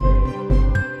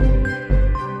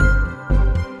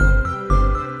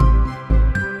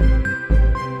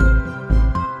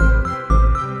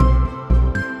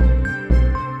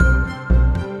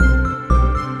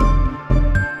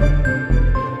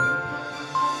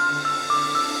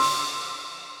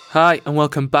Hi, and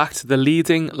welcome back to the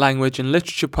Leading Language and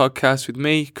Literature podcast with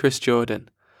me, Chris Jordan.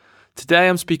 Today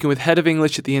I'm speaking with Head of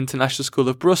English at the International School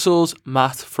of Brussels,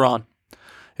 Matt Fron.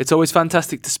 It's always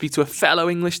fantastic to speak to a fellow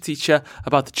English teacher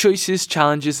about the choices,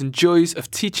 challenges and joys of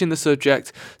teaching the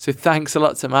subject, so thanks a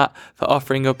lot to Matt for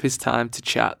offering up his time to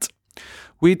chat.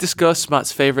 We discuss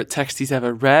Matt's favourite text he's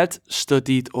ever read,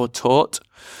 studied or taught,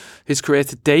 his career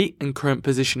to date and current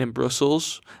position in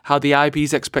Brussels, how the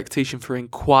IB's expectation for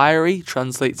inquiry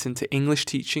translates into English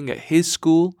teaching at his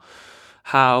school,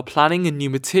 how planning and new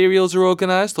materials are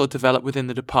organised or developed within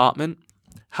the department,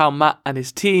 how Matt and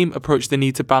his team approach the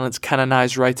need to balance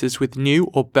canonised writers with new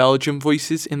or Belgian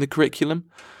voices in the curriculum,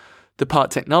 the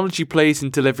part technology plays in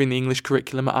delivering the English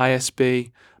curriculum at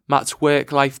ISB, Matt's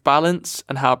work-life balance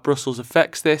and how Brussels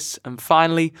affects this, and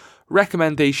finally,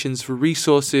 recommendations for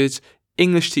resources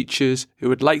English teachers who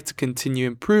would like to continue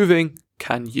improving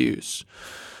can use.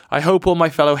 I hope all my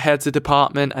fellow heads of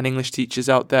department and English teachers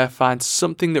out there find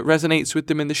something that resonates with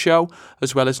them in the show,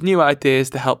 as well as new ideas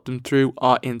to help them through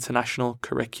our international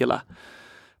curricula.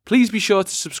 Please be sure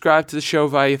to subscribe to the show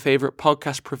via your favourite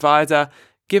podcast provider,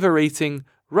 give a rating,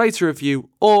 write a review,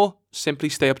 or simply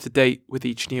stay up to date with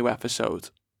each new episode.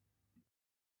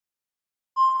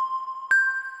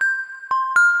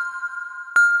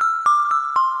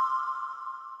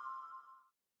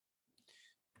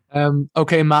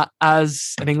 Okay, Matt,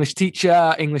 as an English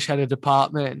teacher, English head of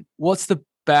department, what's the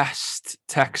best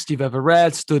text you've ever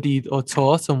read, studied, or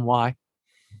taught, and why?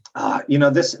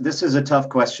 This is a tough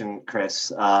question,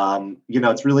 Chris. It's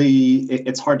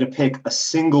hard to pick a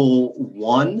single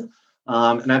one.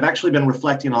 And I've actually been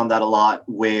reflecting on that a lot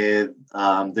with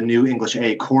the new English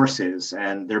A courses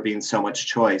and there being so much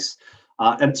choice.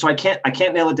 And so I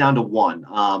can't nail it down to one.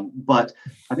 But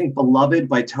I think Beloved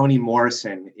by Toni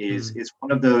Morrison is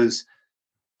one of those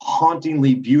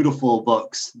hauntingly beautiful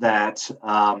books that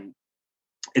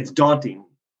it's daunting,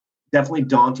 definitely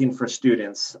daunting for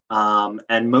students.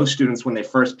 And most students, when they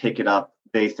first pick it up,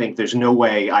 they think there's no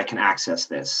way I can access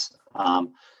this,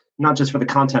 not just for the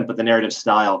content, but the narrative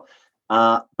style.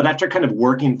 But after kind of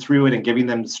working through it and giving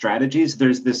them strategies,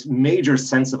 there's this major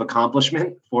sense of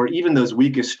accomplishment for even those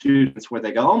weakest students where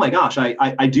they go, oh my gosh,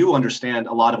 I do understand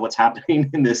a lot of what's happening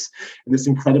in this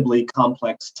incredibly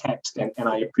complex text, and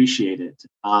I appreciate it.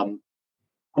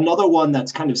 Another one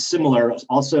that's kind of similar,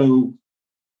 also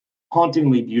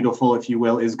hauntingly beautiful, if you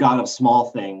will, is God of Small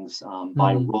Things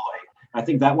by Roy. I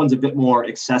think that one's a bit more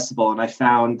accessible, and I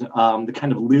found the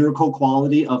kind of lyrical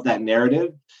quality of that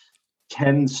narrative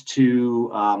tends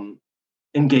to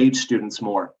engage students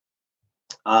more.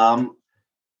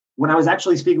 When I was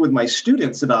actually speaking with my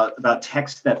students about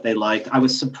texts that they liked, I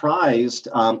was surprised.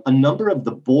 A number of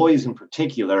the boys in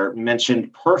particular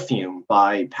mentioned Perfume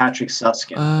by Patrick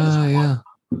Susskind. And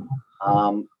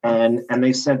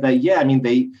they said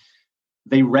that,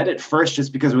 they read it first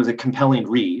just because it was a compelling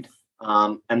read.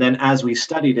 And then as we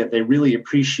studied it, they really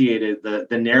appreciated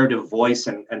the narrative voice.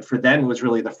 And for them, it was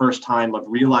really the first time of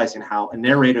realizing how a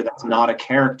narrator that's not a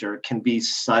character can be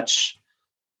such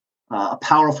a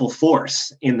powerful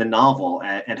force in the novel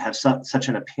and have such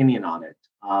an opinion on it.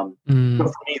 So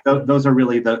for me, those are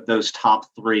really those top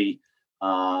three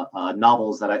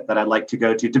novels that I like to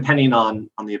go to, depending on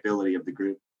the ability of the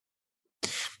group.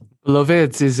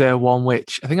 Beloved is one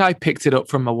which I think I picked it up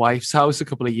from my wife's house a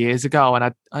couple of years ago,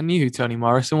 and I knew who Toni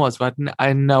Morrison was, but I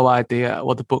had no idea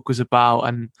what the book was about.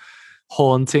 And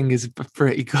haunting is a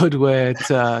pretty good word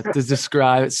to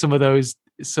describe some of those.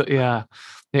 So yeah,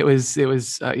 it's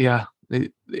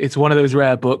one of those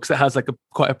rare books that has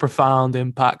quite a profound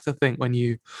impact, I think, when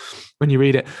you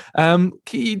read it. Can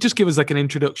you just give us an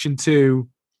introduction to?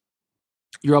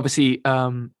 You're obviously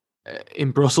in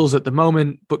Brussels at the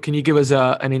moment, but can you give us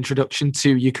an introduction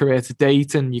to your career to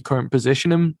date and your current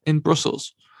position in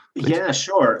Brussels, please? Yeah,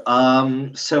 sure.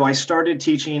 So I started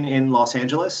teaching in Los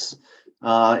Angeles,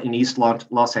 in East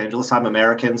Los Angeles. I'm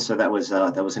American, so that was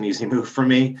an easy move for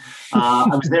me. I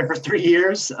was there for 3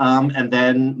 years, and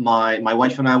then my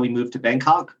wife and I, we moved to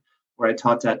Bangkok, where I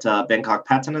taught at Bangkok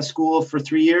Patana School for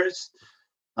 3 years.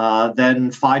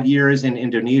 Then 5 years in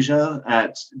Indonesia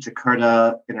at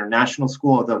Jakarta International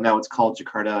School, although now it's called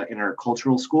Jakarta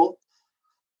Intercultural School.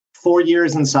 4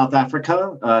 years in South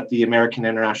Africa at the American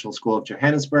International School of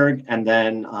Johannesburg. And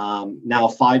then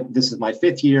this is my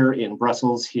 5th year in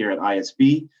Brussels here at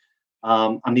ISB.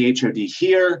 I'm the HOD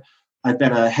here. I've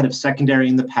been a head of secondary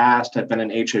in the past. I've been an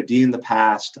HOD in the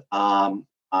past.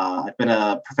 I've been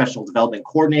a professional development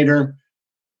coordinator.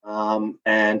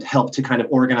 And help to kind of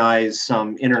organize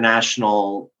some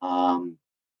international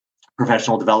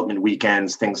professional development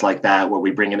weekends, things like that, where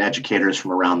we bring in educators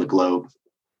from around the globe.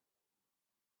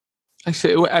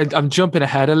 Actually, I'm jumping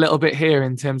ahead a little bit here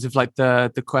in terms of like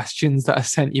the questions that I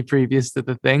sent you previous to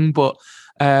the thing, but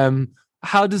um,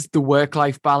 how does the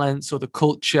work-life balance or the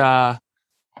culture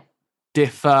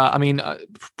differ? I mean,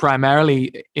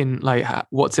 primarily in like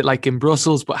what's it like in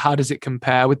Brussels, but how does it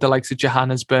compare with the likes of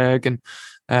Johannesburg and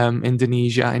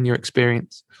Indonesia in your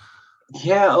experience?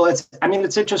 Yeah, well, it's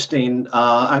interesting,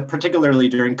 particularly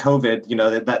during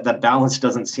COVID, that balance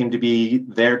doesn't seem to be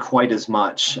there quite as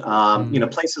much. Mm,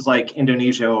 Places like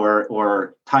Indonesia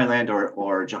or Thailand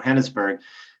or Johannesburg,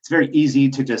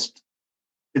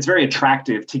 it's very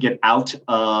attractive to get out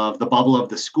of the bubble of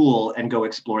the school and go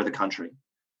explore the country.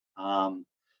 Um,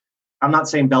 I'm not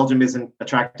saying Belgium isn't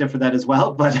attractive for that as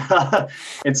well, but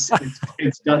it's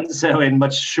done so in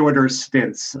much shorter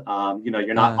stints.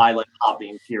 You're not uh, island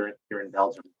hopping here in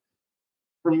Belgium.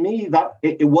 For me, that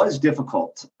it was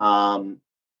difficult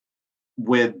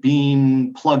with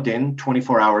being plugged in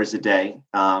 24 hours a day,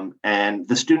 and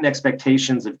the student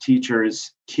expectations of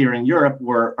teachers here in Europe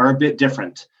are a bit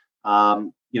different.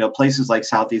 Places like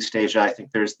Southeast Asia, I think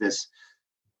there's this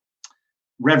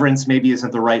reverence, maybe isn't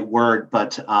the right word,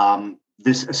 but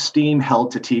this esteem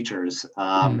held to teachers,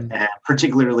 mm, and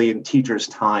particularly in teachers'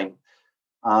 time.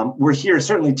 We're here,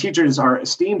 certainly teachers are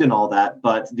esteemed and all that,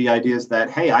 but the idea is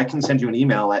that, hey, I can send you an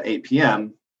email at 8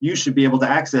 p.m. You should be able to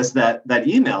access that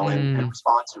email and mm,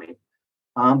 respond to me.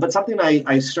 But something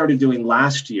I started doing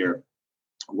last year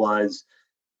was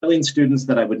telling students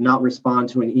that I would not respond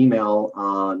to an email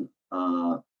on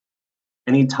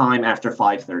any time after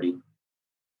 5:30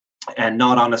 and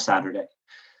not on a Saturday.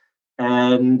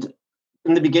 And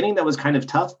in the beginning, that was kind of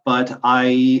tough, but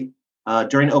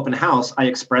during open house, I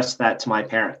expressed that to my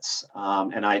parents,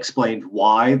 and I explained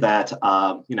why that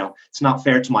it's not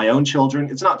fair to my own children.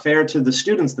 It's not fair to the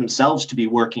students themselves to be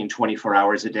working 24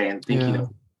 hours a day and thinking yeah.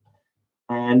 of.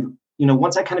 And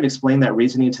once I kind of explained that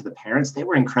reasoning to the parents, they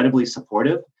were incredibly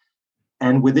supportive.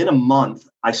 And within a month,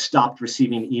 I stopped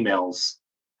receiving emails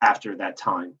after that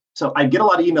time. So I get a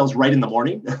lot of emails right in the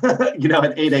morning,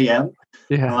 at 8 a.m.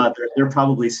 Yeah. They're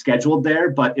probably scheduled there,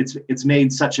 but it's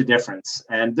made such a difference.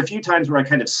 And the few times where I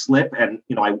kind of slip and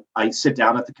I sit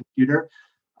down at the computer,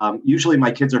 usually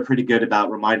my kids are pretty good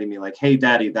about reminding me, like, "Hey,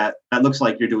 Daddy, that looks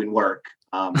like you're doing work.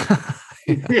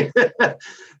 Yeah.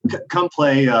 Come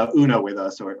play Uno with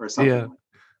us or something Yeah. like."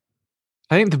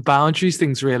 I think the boundaries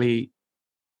thing's really,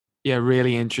 yeah,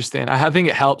 really interesting. I think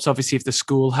it helps obviously if the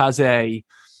school has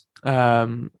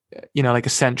um, like a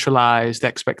centralized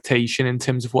expectation in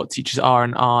terms of what teachers are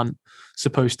and aren't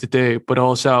supposed to do. But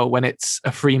also when it's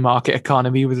a free market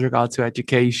economy with regard to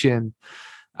education,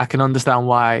 I can understand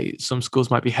why some schools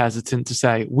might be hesitant to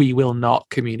say, we will not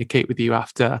communicate with you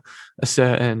after a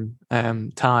certain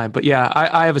time. But yeah,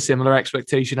 I have a similar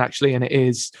expectation actually. And it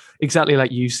is exactly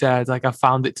like you said, like I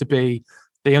found it to be,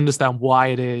 they understand why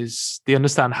it is, they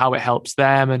understand how it helps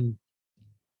them, and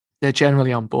they're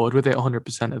generally on board with it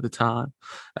 100% of the time.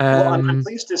 Well, I'm Um,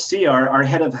 pleased to see our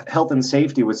head of health and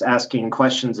safety was asking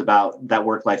questions about that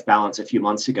work-life balance a few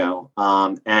months ago,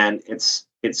 and it's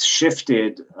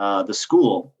shifted the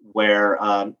school where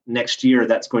next year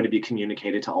that's going to be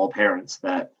communicated to all parents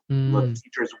that look, mm,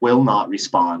 teachers will not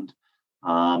respond.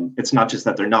 It's not just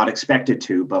that they're not expected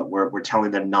to, but we're telling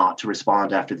them not to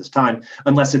respond after this time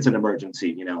unless it's an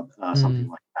emergency, something mm.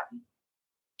 like that.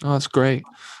 Oh, that's great.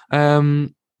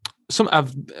 Um,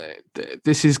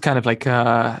 this is kind of like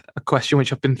a question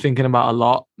which I've been thinking about a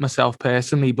lot myself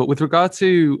personally. But with regard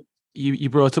to you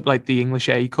brought up like the English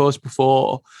A course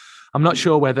before. I'm not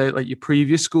sure whether like your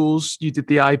previous schools you did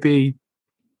the IB,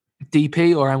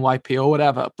 DP, or NYP or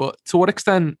whatever. But to what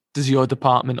extent does your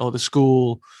department or the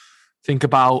school think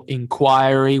about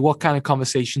inquiry? What kind of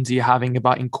conversations are you having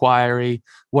about inquiry?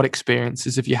 What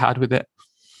experiences have you had with it?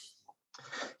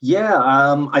 Yeah,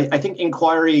 I think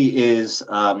inquiry is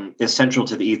central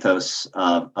to the ethos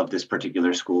of this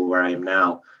particular school where I am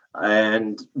now.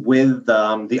 And with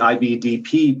the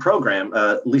IBDP program,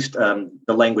 at least the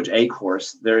language A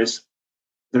course, there's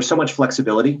so much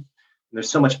flexibility, and there's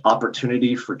so much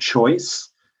opportunity for choice,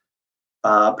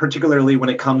 particularly when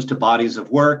it comes to bodies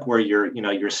of work where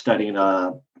you're studying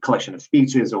a collection of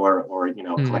speeches or a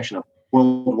Mm, collection of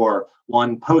World War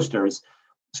I posters.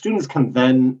 Students can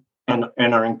then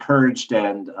and are encouraged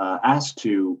and asked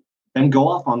to then go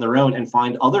off on their own and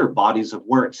find other bodies of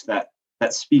works that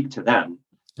speak to them,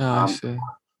 I um, see.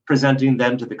 presenting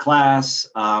them to the class,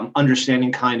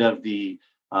 understanding kind of the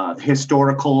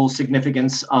historical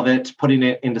significance of it, putting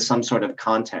it into some sort of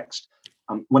context.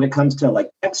 When it comes to like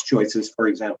text choices, for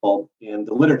example, in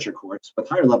the literature course, with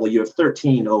higher level, you have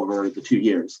 13 over the 2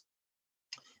 years.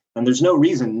 And there's no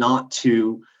reason not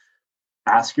to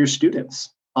ask your students,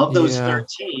 of those Yeah.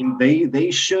 13,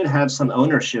 they should have some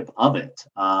ownership of it.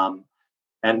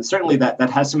 And certainly that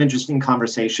has some interesting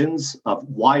conversations of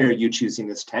why are you choosing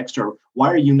this text, or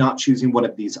why are you not choosing one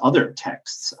of these other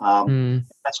texts? Mm.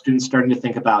 That students starting to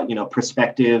think about,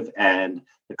 perspective and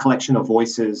the collection of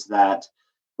voices that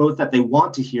both that they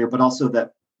want to hear, but also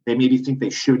that they maybe think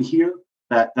they should hear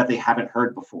that they haven't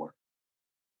heard before.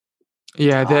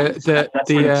 Yeah. That's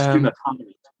where student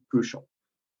autonomy is crucial.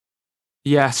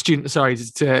 Yeah, sorry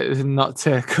to not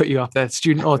to cut you off there.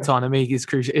 Student autonomy is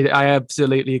crucial. I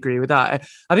absolutely agree with that.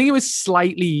 I think it was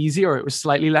slightly easier. It was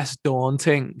slightly less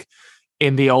daunting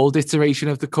in the old iteration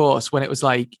of the course, when it was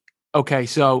like, okay,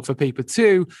 so for paper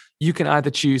 2, you can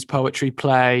either choose poetry,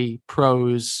 play,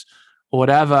 prose, or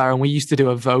whatever. And we used to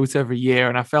do a vote every year,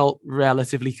 and I felt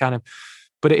relatively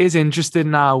but it is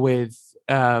interesting now with,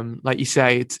 like you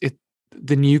say,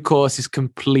 the new course is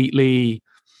completely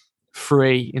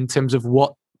free in terms of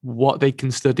what they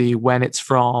can study, when it's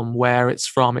from, where it's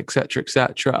from, etc.,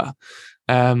 etc.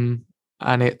 And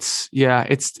it's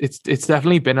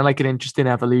definitely been like an interesting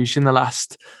evolution the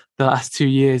last 2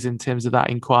 years in terms of that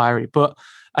inquiry. But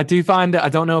I do find that, I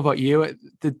don't know about you,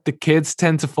 the kids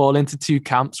tend to fall into two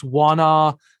camps. One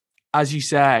are, as you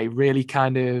say, really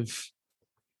kind of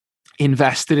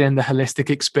invested in the holistic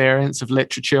experience of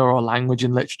literature or language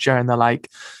and literature, and they're like,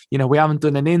 we haven't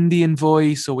done an Indian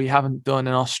voice, or we haven't done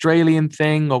an Australian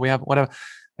thing, or we haven't whatever.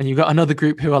 And you've got another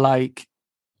group who are like,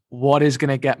 what is going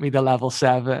to get me the level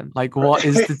 7? Like, what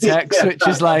is the text? Yeah, which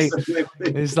is like,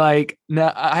 absolutely. it's like,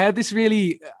 no, I had this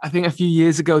really, I think a few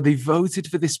years ago, they voted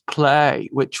for this play,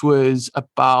 which was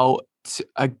about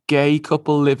a gay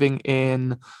couple living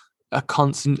in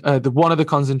one of the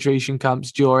concentration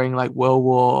camps during like World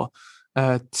War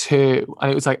II.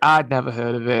 And it was like, I'd never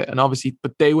heard of it. And obviously,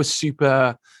 but they were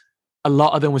a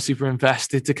lot of them were super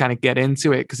invested to kind of get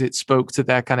into it, because it spoke to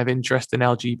their kind of interest in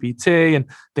LGBT, and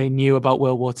they knew about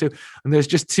World War II. And there's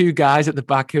just two guys at the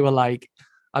back who are like,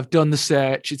 I've done the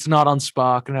search. It's not on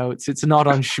Spark Notes. It's not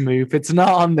on Schmoop. It's not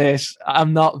on this.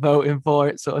 I'm not voting for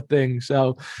it, sort of thing.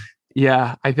 So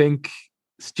yeah, I think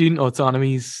student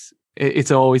autonomies,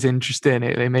 it's always interesting.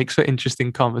 It makes for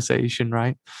interesting conversation,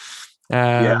 right?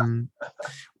 Yeah.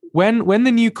 When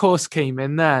the new course came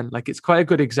in, then like, it's quite a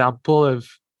good example of,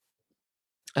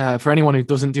 for anyone who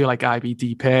doesn't do like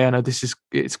IBDP, I know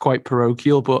it's quite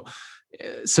parochial, but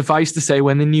suffice to say,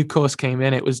 when the new course came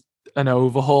in, it was an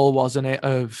overhaul, wasn't it,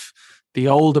 of the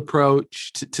old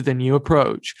approach to the new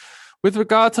approach. With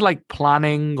regard to like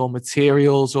planning or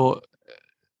materials, or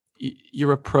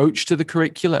your approach to the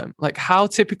curriculum, like, how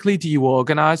typically do you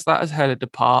organize that as head of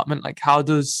department? Like, how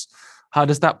does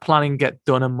that planning get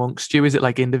done amongst you? Is it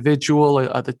like individual,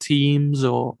 or other teams,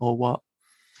 or what?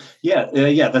 Yeah,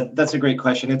 that's a great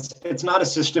question. It's not a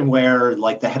system where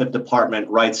like the head of department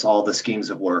writes all the schemes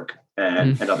of work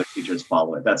and other teachers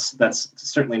follow it. That's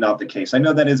certainly not the case. I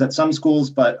know that is at some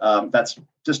schools, but that's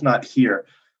just not here.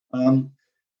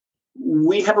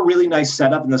 We have a really nice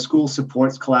setup, and the school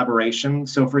supports collaboration.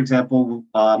 So, for example,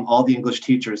 all the English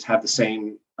teachers have the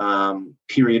same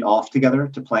period off together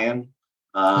to plan,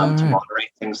 to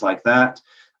moderate, things like that.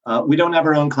 We don't have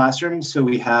our own classrooms, so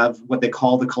we have what they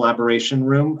call the collaboration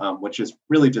room, which is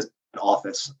really just an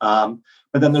office.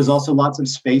 But then there's also lots of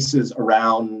spaces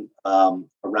around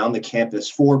the campus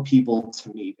for people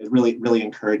to meet. It really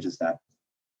encourages that.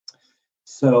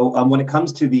 So when it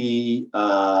comes to the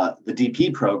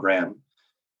DP program,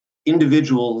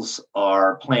 individuals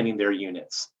are planning their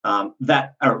units have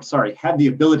the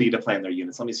ability to plan their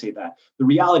units. Let me say that. The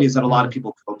reality is that a lot of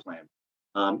people co-plan.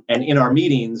 And in our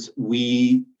meetings,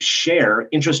 we share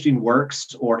interesting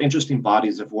works or interesting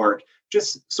bodies of work,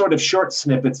 just sort of short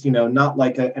snippets, not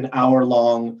like an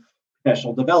hour-long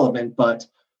professional development, but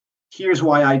here's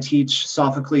why I teach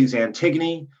Sophocles'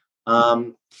 Antigone.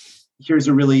 Here's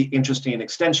a really interesting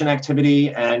extension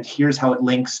activity, and here's how it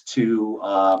links to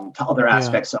other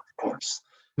aspects of the course.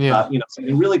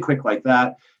 Something really quick like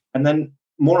that. And then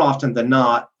more often than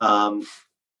not,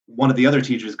 one of the other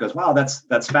teachers goes, "Wow,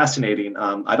 that's fascinating.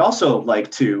 I'd also like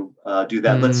to do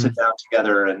that. Let's sit down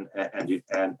together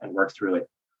and work through it."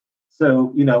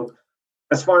 So,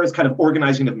 as far as kind of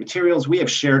organizing of materials, we have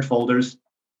shared folders.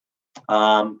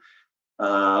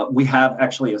 We have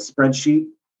actually a spreadsheet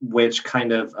which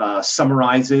kind of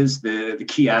summarizes the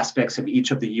key aspects of each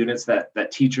of the units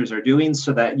that teachers are doing,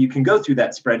 so that you can go through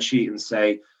that spreadsheet and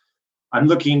say, I'm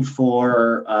looking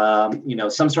for,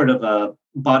 some sort of a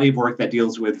body of work that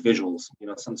deals with visuals,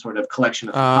 some sort of collection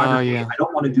of photography. I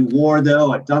don't want to do war,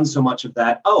 though. I've done so much of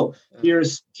that. Oh,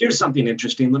 here's something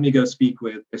interesting. Let me go speak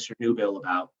with Mr. Newbill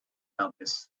about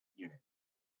this unit.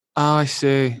 Oh, I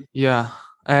see. Yeah.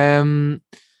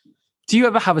 Do you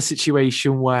ever have a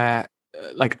situation where,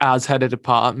 like as head of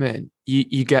department,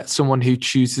 you get someone who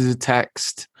chooses a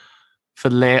text for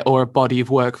lit or a body of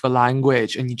work for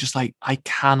language, and you're just like, I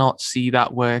cannot see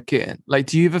that working? Like,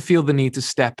 do you ever feel the need to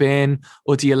step in,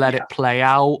 or do you let Yeah. it play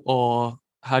out, or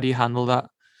how do you handle that?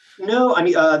 No, I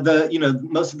mean,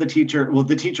 most of the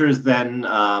teachers then,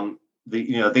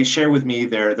 they share with me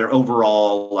their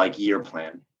overall like year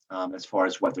plan, as far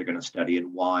as what they're going to study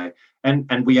and why,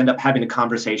 and we end up having a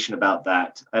conversation about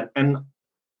that. And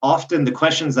often the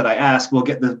questions that I ask will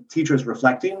get the teachers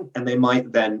reflecting, and they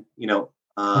might then,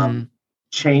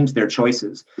 change their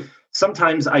choices.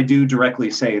 Sometimes I do directly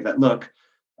say that, look,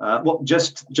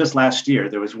 just last year,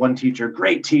 there was one teacher,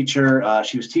 great teacher.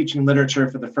 She was teaching literature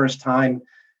for the first time,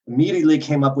 immediately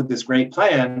came up with this great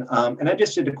plan. And I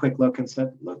just did a quick look and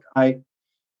said, look,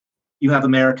 you have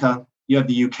America, you have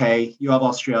the UK, you have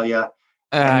Australia,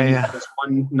 and then you have this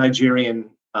one Nigerian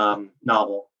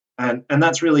novel. And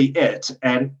that's really it.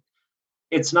 And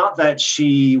it's not that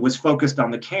she was focused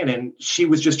on the canon. She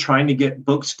was just trying to get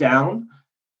books down.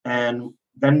 And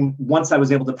then once I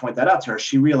was able to point that out to her,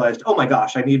 she realized, oh my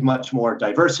gosh, I need much more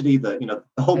diversity. The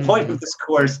whole point of this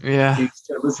course is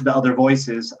to listen to other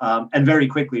voices. And very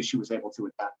quickly, she was able to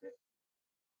adapt it.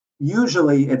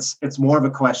 Usually, it's more of a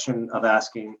question of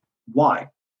asking why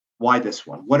this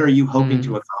one? What are you hoping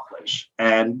to accomplish?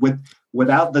 And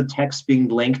without the text being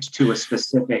linked to a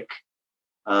specific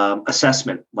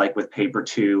assessment, like with paper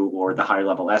 2 or the higher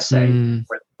level essay,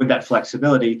 with that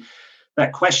flexibility,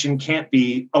 that question can't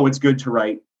be, oh, it's good to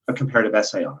write a comparative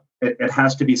essay on. It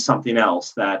has to be something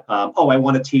else that, I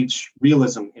want to teach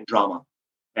realism in drama.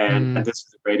 And this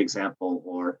is a great example.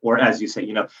 Or as you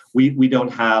say, we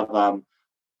don't have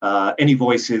any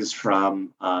voices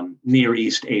from Near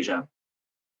East Asia.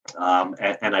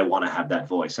 And I want to have that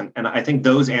voice. And I think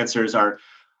those answers are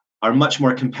much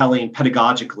more compelling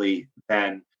pedagogically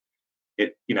than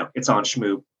it's on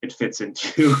Shmoo. It fits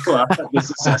into this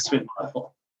assessment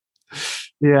model.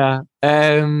 Yeah.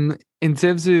 In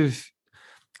terms of,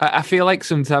 I feel like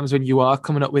sometimes when you are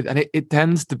coming up with, and it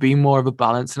tends to be more of a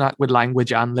balancing act with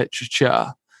language and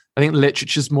literature. I think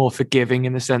literature's more forgiving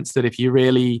in the sense that if you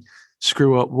really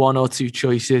screw up one or two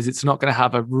choices, it's not going to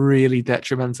have a really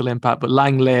detrimental impact. But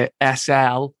Langlit,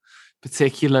 SL,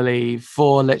 particularly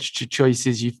for literature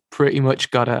choices, you've pretty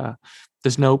much got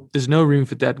there's no room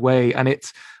for dead weight. And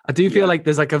I do feel like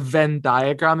there's like a Venn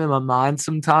diagram in my mind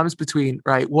sometimes between,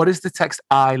 right, what is the text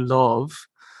I love?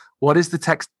 What is the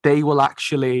text they will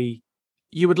actually,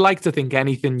 you would like to think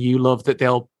anything you love that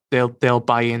they'll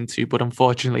buy into, but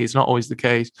unfortunately it's not always the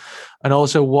case. And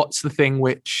also, what's the thing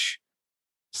which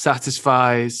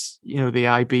satisfies, the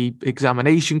IB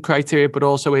examination criteria, but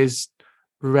also is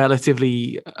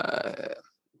relatively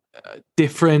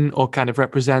different or kind of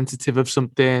representative of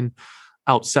something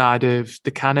outside of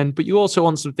the canon, but you also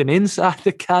want something inside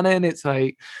the canon. It's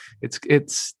like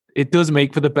it does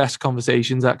make for the best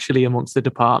conversations actually amongst the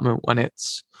department when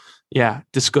it's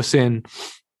discussing.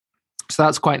 So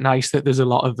that's quite nice that there's a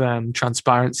lot of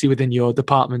transparency within your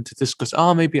department to discuss,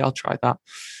 maybe I'll try that,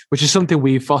 which is something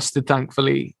we've fostered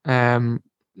thankfully the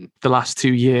last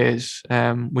 2 years,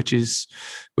 which is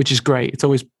great. It's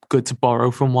always good to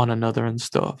borrow from one another and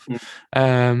stuff.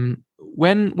 When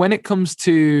it comes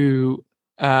to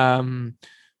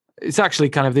it's actually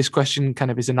kind of, this question kind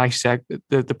of is a nice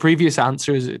the previous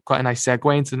answer is quite a nice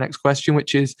segue into the next question,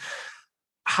 which is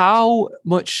how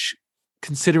much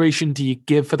consideration do you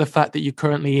give for the fact that you're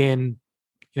currently in,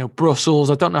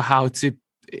 Brussels? I don't know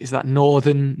is that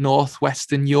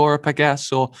northwestern Europe, I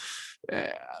guess, or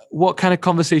what kind of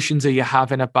conversations are you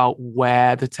having about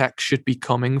where the text should be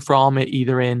coming from,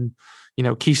 either in,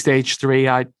 Key Stage 3?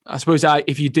 I suppose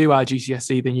if you do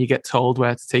IGCSE, then you get told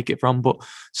where to take it from. But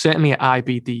certainly at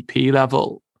IBDP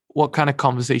level, what kind of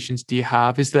conversations do you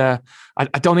have? Is there? I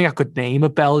don't think I could name a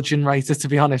Belgian writer, to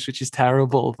be honest, which is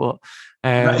terrible. But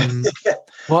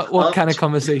what kind of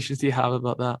conversations do you have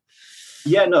about that?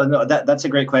 Yeah, no, that's a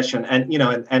great question, and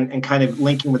and kind of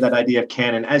linking with that idea of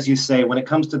canon, as you say, when it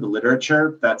comes to the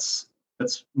literature, that's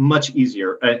much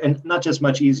easier, and not just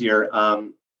much easier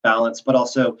balance, but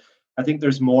also I think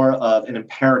there's more of an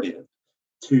imperative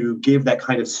to give that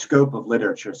kind of scope of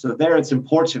literature. So there, it's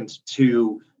important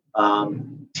to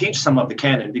teach some of the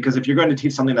canon, because if you're going to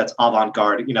teach something that's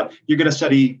avant-garde, you're going to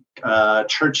study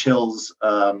Churchill's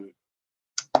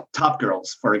Top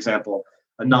Girls, for example,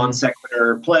 a non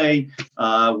sequitur play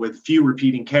with few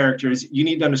repeating characters. You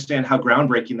need to understand how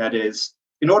groundbreaking that is.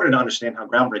 In order to understand how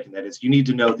groundbreaking that is, you need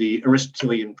to know the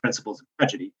Aristotelian principles of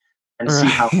tragedy and see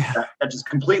how that just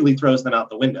completely throws them out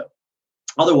the window.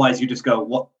 Otherwise, you just go,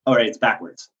 well, all right, it's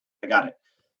backwards. I got it.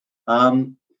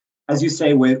 as you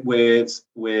say, with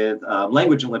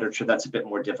language and literature, that's a bit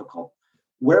more difficult.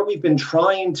 Where we've been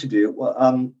trying to do,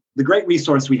 well, the great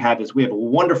resource we have is we have a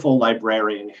wonderful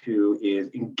librarian who is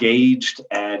engaged,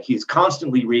 and he's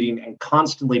constantly reading and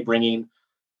constantly bringing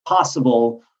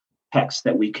possible texts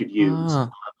that we could use. Ah.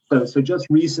 So just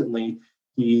recently,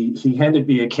 he handed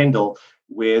me a Kindle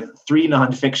with 3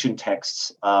 nonfiction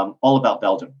texts, all about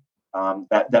Belgium,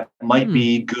 that might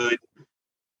be good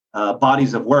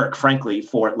bodies of work, frankly,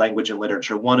 for language and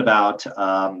literature. One about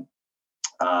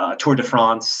Tour de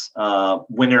France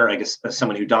winner, I guess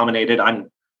someone who dominated.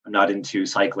 I'm not into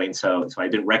cycling, so I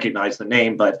didn't recognize the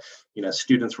name, but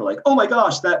students were like, "Oh my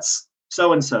gosh, that's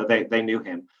so and so." They knew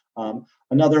him.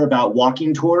 Another about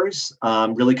walking tours,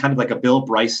 really kind of like a Bill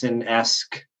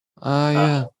Bryson-esque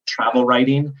Yeah. travel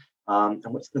writing. And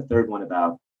what's the third one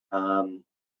about?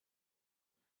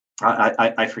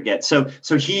 I forget. So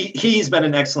he's been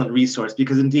an excellent resource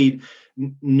because indeed,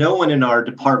 no one in our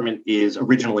department is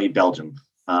originally Belgian.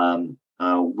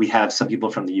 We have some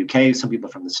people from the UK, some people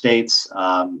from the States,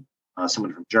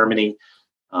 someone from Germany,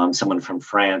 someone from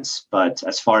France. But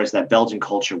as far as that Belgian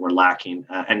culture, we're lacking,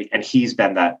 and he's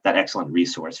been that excellent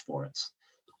resource for us.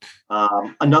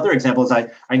 Another example is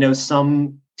I know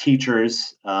some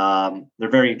teachers, they're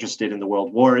very interested in the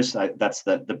world wars. That's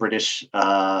the British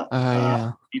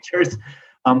teachers.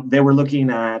 They were looking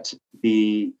at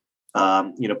the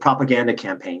propaganda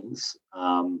campaigns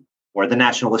or the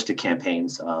nationalistic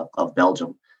campaigns of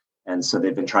Belgium, and so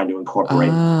they've been trying to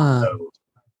incorporate those.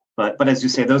 But as you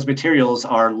say, those materials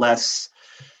are less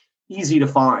easy to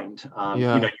find.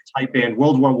 You type in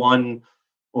World War I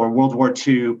or World War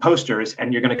II posters,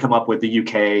 and you're going to come up with the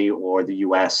UK or the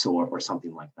US or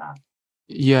something like that.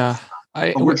 Yeah,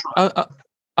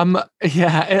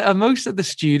 most of the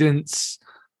students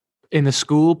in the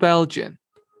school Belgian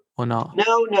or not?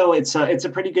 No, it's a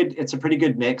pretty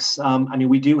good mix. I mean,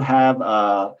 we do have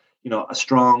a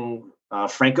strong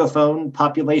francophone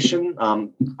population,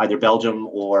 either Belgium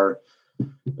or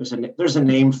there's a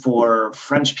name for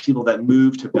French people that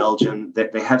move to Belgium,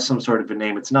 that they have some sort of a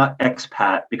name. It's not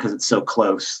expat because it's so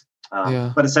close,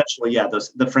 but essentially,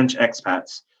 the French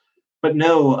expats. But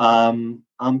no,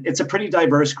 it's a pretty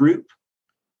diverse group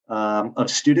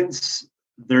of students.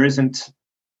 There isn't,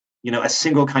 a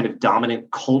single kind of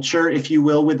dominant culture, if you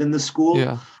will, within the school.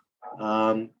 Yeah.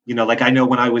 Like I know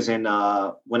when I was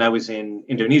in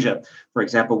Indonesia, for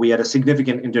example, we had a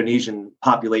significant Indonesian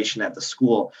population at the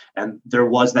school, and there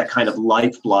was that kind of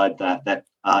lifeblood that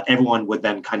everyone would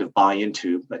then kind of buy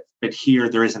into. But here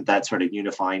there isn't that sort of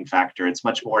unifying factor. It's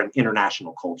much more an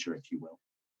international culture, if you will.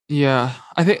 Yeah,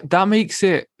 I think that makes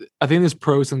it. I think there's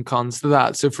pros and cons to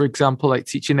that. So, for example, like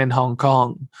teaching in Hong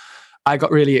Kong, I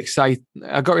got really excited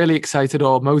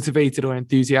or motivated or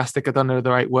enthusiastic. I don't know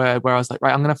the right word. Where I was like,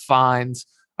 right, I'm going to find.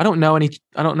 I don't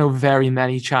know very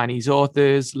many Chinese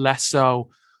authors, less so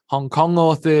Hong Kong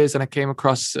authors, and I came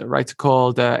across a writer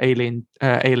called Aileen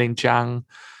Zhang,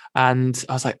 and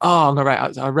I was like, oh, I'm gonna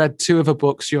write. I read 2 of her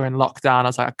books during lockdown. I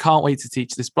was like, I can't wait to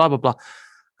teach this. Blah blah blah.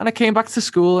 And I came back to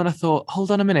school and I thought,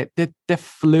 hold on a minute, they're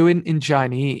fluent in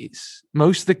Chinese.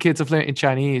 Most of the kids are fluent in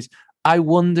Chinese. I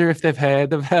wonder if they've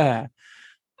heard of her.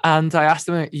 And I asked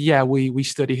them, yeah, we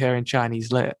study here in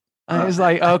Chinese lit. And it was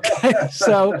like, okay.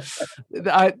 So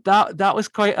that was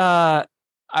quite, I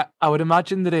would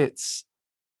imagine that it's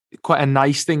quite a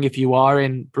nice thing if you are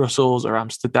in Brussels or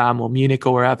Amsterdam or Munich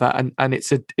or wherever, and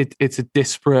it's a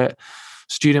disparate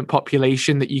student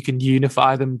population that you can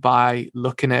unify them by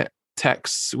looking at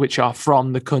texts which are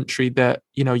from the country that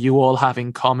you all have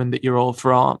in common, that you're all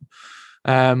from.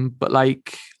 But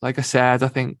like I said, I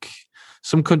think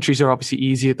some countries are obviously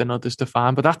easier than others to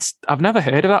find, but I've never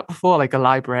heard of that before, like a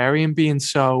librarian being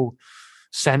so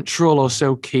central or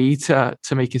so key to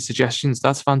making suggestions.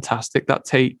 That's fantastic. That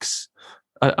takes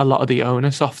a lot of the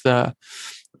onus off the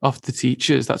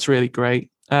teachers. That's really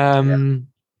great.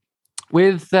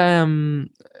 With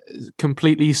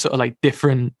completely sort of like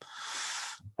different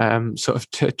sort of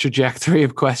trajectory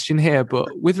of question here, but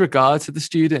with regard to the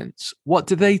students, what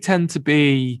do they tend to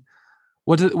be?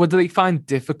 What do they find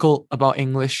difficult about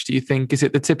English, do you think? Is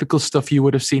it the typical stuff you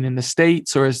would have seen in the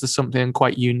States, or is there something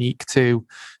quite unique to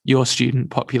your student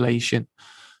population?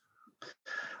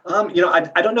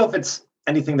 I don't know if it's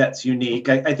anything that's unique.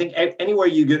 I think anywhere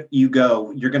you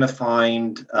go, you're going to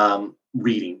find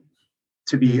reading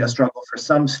to be a struggle for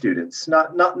some students.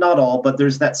 Not all, but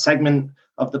there's that segment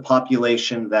of the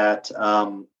population that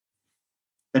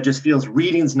just feels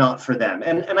reading's not for them.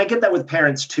 And I get that with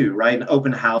parents too, right? An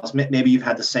open house, maybe you've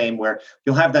had the same, where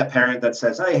you'll have that parent that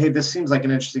says, hey, this seems like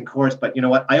an interesting course, but you know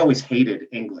what? I always hated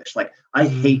English. Like I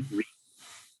hate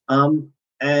reading.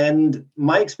 And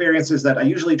my experience is that I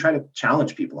usually try to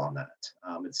challenge people on that.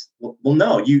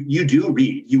 No, you do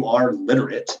read. You are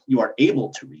literate. You are able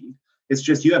to read. It's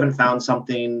just you haven't found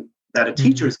something that a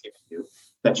teacher is giving you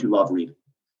that you love reading.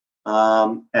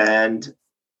 And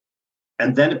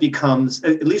then it becomes,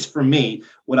 at least for me,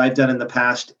 what I've done in the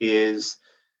past is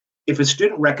if a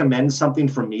student recommends something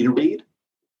for me to read,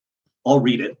 I'll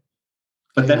read it.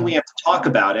 But then we have to talk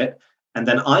about it, and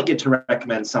then I get to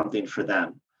recommend something for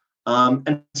them.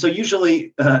 And so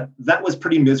usually that was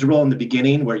pretty miserable in the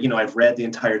beginning where, I've read the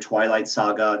entire Twilight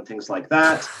saga and things like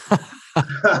that.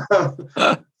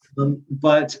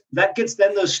 But that gets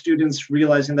then those students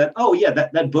realizing that, oh, yeah,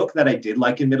 that book that I did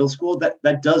like in middle school,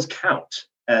 that does count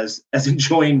as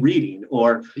enjoying reading,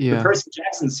 or the Percy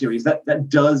Jackson series, that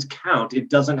does count. It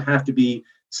doesn't have to be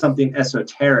something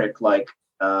esoteric like,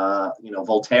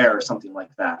 Voltaire or something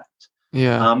like that.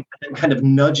 And kind of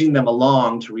nudging them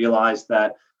along to realize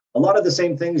that a lot of the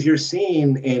same things you're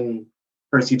seeing in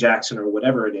Percy Jackson or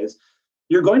whatever it is,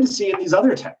 you're going to see in these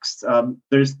other texts.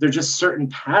 There's just certain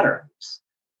patterns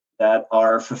that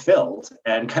are fulfilled,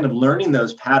 and kind of learning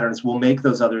those patterns will make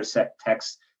those other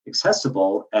texts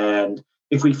accessible. And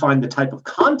if we find the type of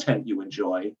content you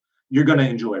enjoy, you're going to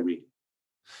enjoy reading.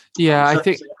 I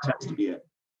think that tends to be it.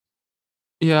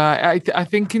 Yeah, I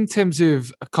think in terms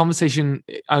of a conversation,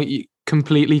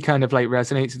 completely kind of like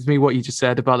resonates with me what you just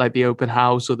said about like the open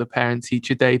house or the parent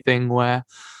teacher day thing, where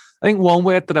I think one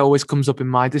word that always comes up in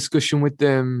my discussion with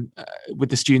them, with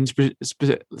the students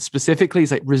specifically,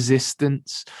 is like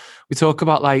resistance. We talk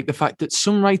about like the fact that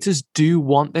some writers do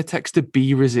want their text to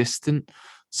be resistant.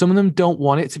 Some of them don't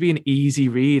want it to be an easy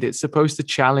read. It's supposed to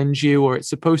challenge you, or it's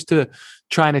supposed to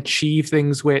try and achieve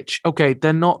things which, okay,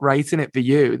 they're not writing it for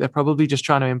you. They're probably just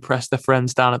trying to impress their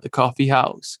friends down at the coffee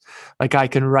house. Like, I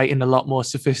can write in a lot more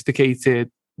sophisticated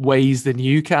ways than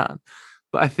you can.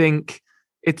 But I think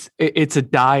it's a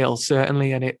dial,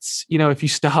 certainly. And it's, if you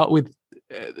start with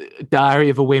Diary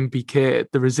of a Wimpy Kid,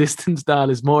 the resistance dial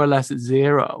is more or less at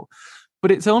 0.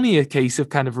 But it's only a case of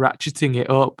kind of ratcheting it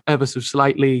up ever so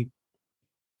slightly.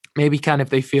 Maybe kind of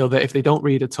they feel that if they don't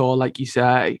read at all, like you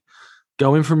say,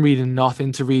 going from reading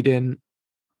nothing to reading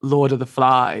Lord of the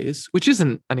Flies, which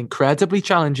isn't an incredibly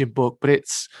challenging book, but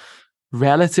it's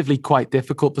relatively quite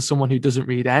difficult for someone who doesn't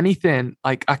read anything.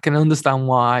 Like, I can understand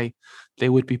why they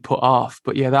would be put off.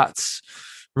 But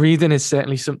reading is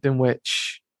certainly something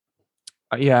which,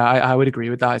 I would agree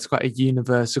with that. It's quite a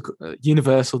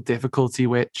universal difficulty,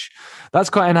 which that's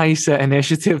quite a nice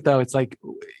initiative, though. It's like,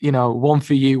 one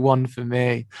for you, one for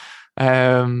me.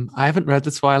 I haven't read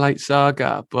the Twilight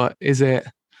Saga, but is it?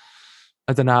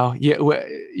 I don't know.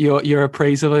 Your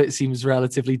appraisal of it seems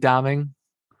relatively damning.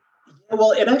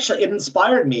 Well, it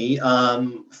inspired me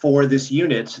for this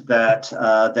unit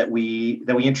that we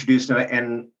introduced,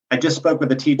 and I just spoke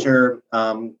with a teacher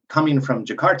coming from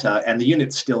Jakarta, and the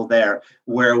unit's still there,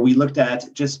 where we looked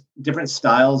at just different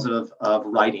styles of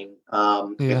writing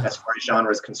as far as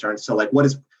genre is concerned. So, like, what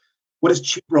does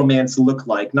cheap romance look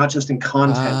like? Not just in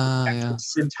content, but actual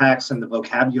syntax and the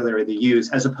vocabulary they use,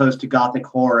 as opposed to Gothic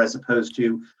horror, as opposed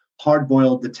to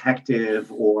hard-boiled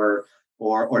detective or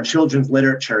children's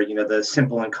literature. The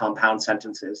simple and compound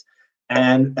sentences,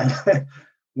 and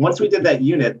once we did that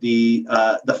unit, the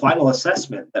final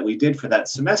assessment that we did for that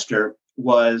semester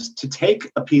was to take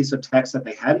a piece of text that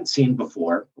they hadn't seen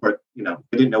before, or they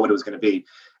didn't know what it was going to be,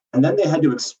 and then they had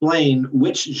to explain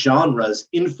which genres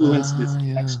influenced this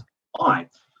text. Why?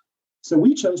 So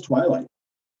we chose Twilight.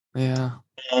 Yeah.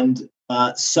 And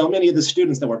so many of the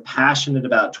students that were passionate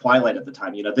about Twilight at the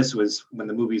time, this was when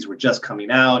the movies were just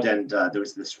coming out, and there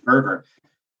was this fervor.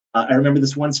 I remember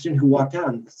this one student who walked out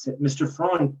and said, "Mr.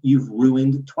 Fron, you've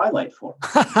ruined Twilight for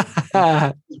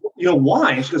me."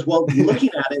 Why? And she goes, "Well, looking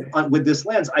at it with this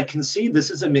lens, I can see this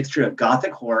is a mixture of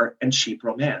Gothic horror and cheap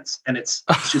romance, and it's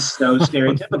just so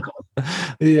stereotypical."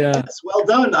 Yeah. Yes, well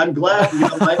done. I'm glad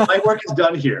my work is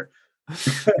done here.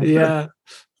 Yeah,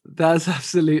 that's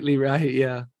absolutely right.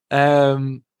 Yeah.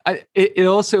 It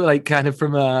also, like, kind of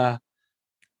from a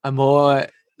more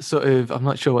sort of, I'm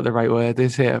not sure what the right word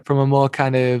is here, from a more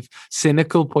kind of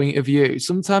cynical point of view,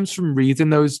 sometimes from reading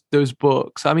those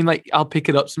books. I mean, like, I'll pick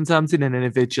it up sometimes in an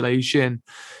invigilation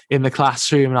in the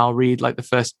classroom, and I'll read like the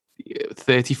first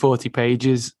 30, 40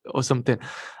 pages or something.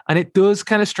 And it does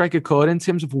kind of strike a chord in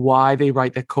terms of why they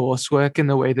write their coursework in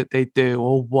the way that they do,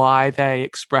 or why they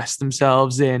express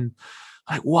themselves in,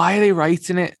 like, why are they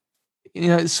writing it?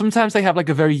 Sometimes they have like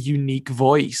a very unique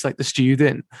voice, like the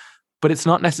student, but it's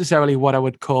not necessarily what I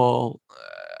would call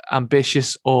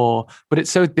ambitious, but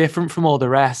it's so different from all the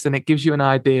rest. And it gives you an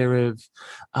idea of,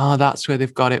 that's where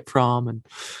they've got it from. And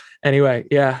anyway,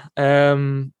 yeah.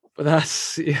 But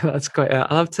that's quite.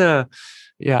 I'll have to.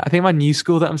 Yeah, I think my new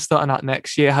school that I'm starting at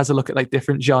next year has a look at like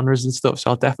different genres and stuff. So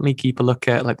I'll definitely keep a look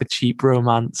at like the cheap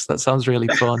romance. That sounds really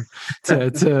fun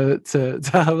to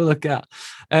have a look at.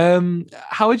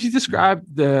 How would you describe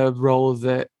the role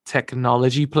that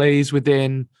technology plays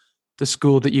within the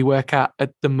school that you work at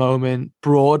the moment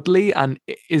broadly? And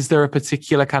is there a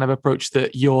particular kind of approach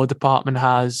that your department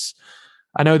has?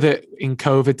 I know that in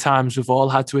COVID times we've all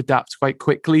had to adapt quite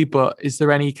quickly, but is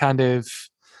there any kind of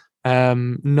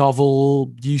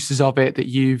novel uses of it that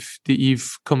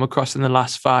you've come across in the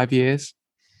last 5 years?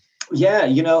 Yeah,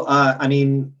 I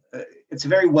mean, it's a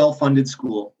very well-funded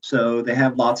school, so they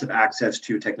have lots of access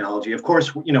to technology. Of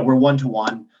course, we're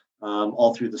one-to-one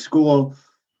all through the school.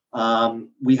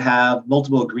 We have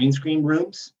multiple green screen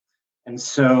rooms, and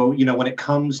so when it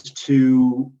comes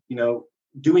to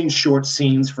doing short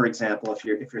scenes, for example, if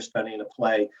you're studying a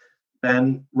play,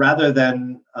 then rather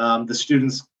than the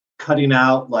students cutting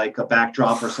out like a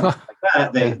backdrop or something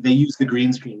like that, they use the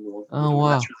green screen rule. Oh, wow.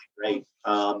 That's really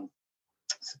great.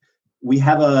 We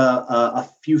have a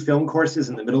few film courses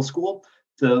in the middle school,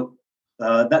 so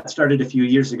that started a few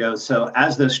years ago. So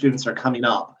as those students are coming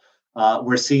up,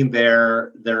 we're seeing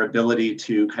their ability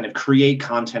to kind of create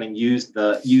content and use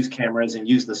cameras and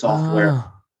use the software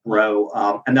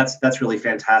grow, and that's really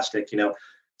fantastic.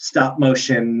 Stop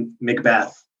motion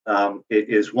Macbeth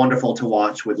is wonderful to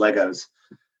watch with Legos.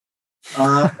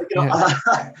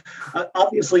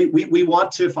 Obviously, we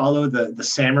want to follow the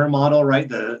SAMR model, right?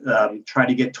 Try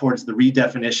to get towards the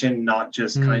redefinition, not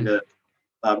just kind of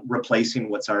replacing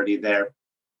what's already there.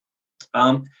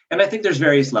 And I think there's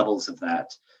various levels of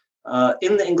that.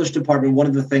 In the English department, one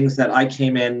of the things that I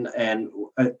came in and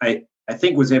I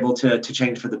think was able to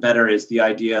change for the better is the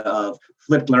idea of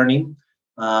flipped learning,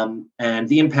 and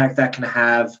the impact that can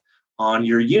have on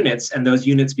your units, and those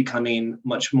units becoming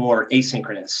much more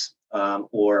asynchronous,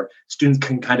 or students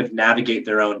can kind of navigate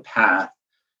their own path.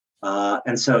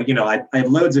 And so, I have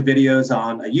loads of videos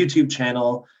on a YouTube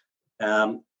channel.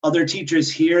 Other teachers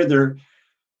here, they're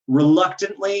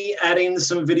reluctantly adding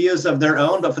some videos of their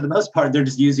own, but for the most part, they're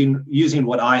just using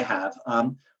what I have.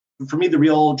 For me, the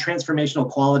real transformational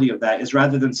quality of that is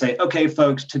rather than say, okay,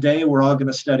 folks, today we're all going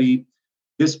to study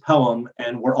this poem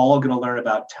and we're all going to learn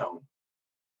about tone.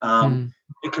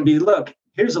 It can be, look,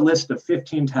 here's a list of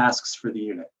 15 tasks for the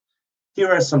unit.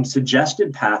 Here are some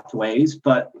suggested pathways,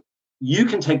 but you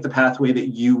can take the pathway that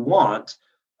you want,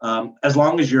 as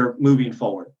long as you're moving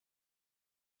forward.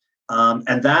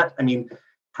 And that, I mean,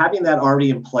 having that already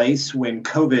in place when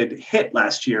COVID hit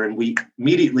last year and we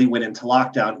immediately went into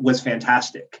lockdown was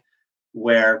fantastic,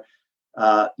 where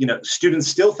students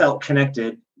still felt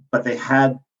connected, but they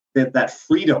had that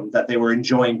freedom that they were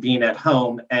enjoying being at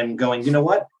home and going, you know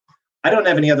what? I don't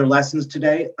have any other lessons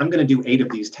today. I'm going to do 8 of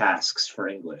these tasks for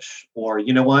English. Or,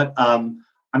 you know what? I'm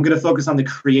going to focus on the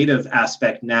creative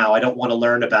aspect now. I don't want to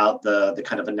learn about the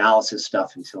kind of analysis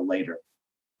stuff until later.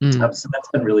 So that's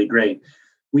been really great.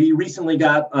 We recently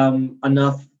got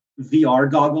enough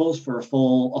VR goggles for a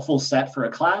full set for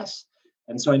a class.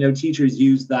 And so I know teachers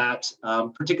use that,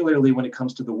 particularly when it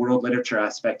comes to the world literature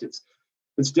aspect.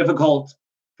 It's difficult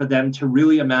for them to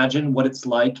really imagine what it's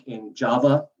like in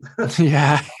Java, all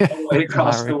the way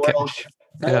across the world.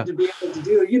 And to be able to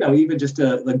do, even just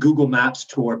a Google Maps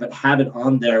tour, but have it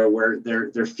on there where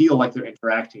they feel like they're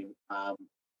interacting,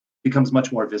 becomes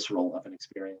much more visceral of an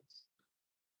experience.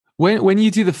 When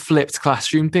you do the flipped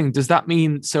classroom thing, does that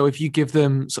mean, so if you give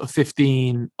them sort of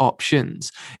 15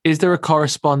 options, is there a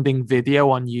corresponding video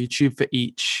on YouTube for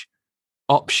each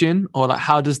option, or like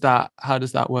how does that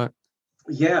work?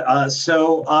 Yeah,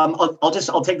 so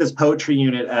I'll take this poetry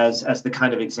unit as the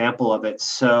kind of example of it.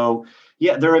 So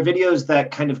yeah, there are videos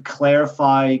that kind of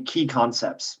clarify key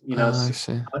concepts, I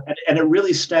see. And it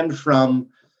really stemmed from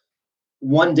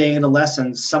one day in a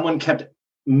lesson,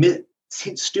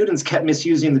 students kept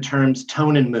misusing the terms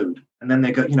tone and mood. And then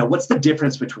they go, what's the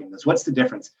difference between this? What's the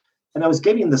difference? And I was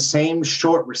giving the same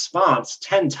short response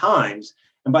 10 times.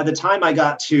 And by the time I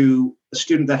got to a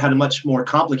student that had a much more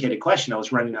complicated question, I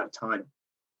was running out of time.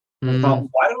 I thought,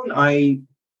 why don't I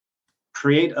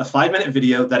create a 5-minute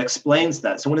video that explains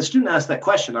that? So when a student asks that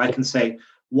question, I can say,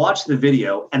 watch the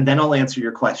video, and then I'll answer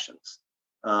your questions.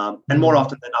 And more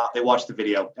often than not, they watch the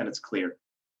video and it's clear.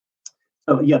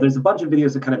 So yeah, there's a bunch of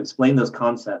videos that kind of explain those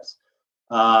concepts.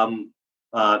 The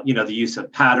use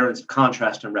of patterns,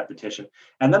 contrast, and repetition.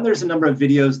 And then there's a number of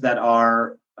videos that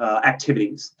are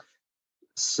activities.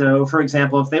 So, for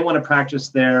example, if they want to practice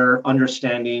their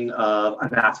understanding of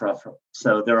anaphora,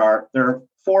 so there are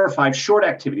 4 or 5 short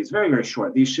activities, very, very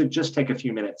short. These should just take a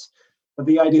few minutes. But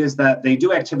the idea is that they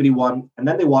do activity one, and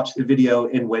then they watch the video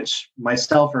in which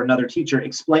myself or another teacher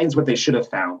explains what they should have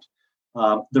found,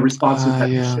 the responses that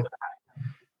they should have.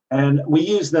 And we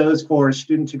use those for a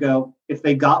student to go, if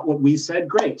they got what we said,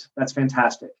 great, that's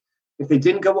fantastic. If they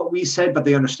didn't get what we said, but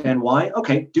they understand why,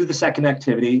 okay, do the second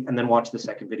activity and then watch the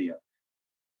second video.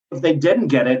 If they didn't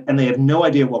get it and they have no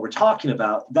idea what we're talking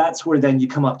about, that's where then you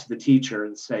come up to the teacher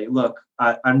and say, look,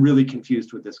 I'm really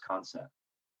confused with this concept.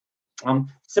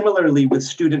 Similarly, with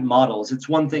student models, it's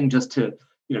one thing just to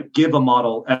give a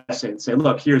model essay and say,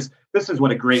 look, this is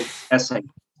what a great essay is.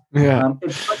 Yeah.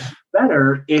 It's much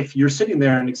better if you're sitting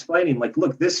there and explaining, like,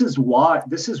 look, this is why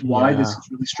this is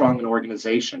really strong in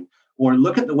organization, or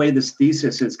look at the way this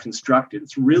thesis is constructed.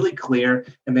 It's really clear,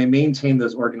 and they maintain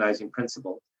those organizing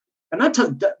principles. And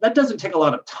that doesn't take a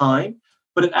lot of time,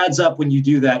 but it adds up when you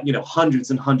do that,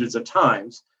 hundreds and hundreds of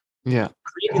times. Yeah.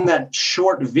 Creating that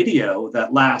short video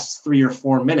that lasts 3 or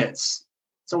 4 minutes,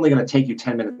 it's only going to take you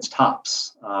 10 minutes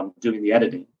tops, doing the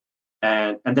editing.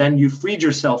 And then you freed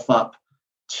yourself up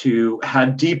to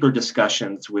have deeper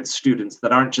discussions with students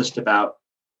that aren't just about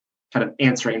kind of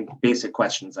answering basic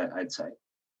questions, I'd say.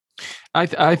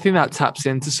 I think that taps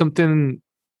into something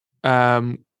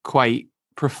quite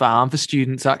profound for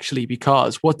students, actually,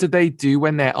 because what do they do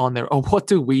when they're on their own? What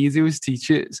do we do as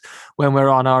teachers when we're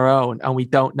on our own and we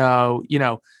don't know,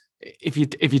 if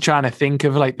you're trying to think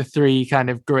of like the 3 kind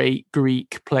of great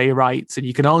Greek playwrights and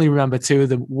you can only remember 2 of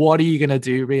them, what are you going to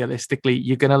do realistically?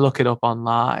 You're going to look it up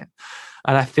online.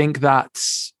 And I think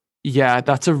that's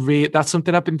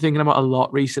something I've been thinking about a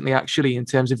lot recently, actually, in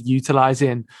terms of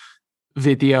utilizing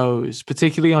videos,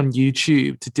 particularly on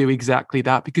YouTube, to do exactly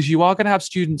that, because you are going to have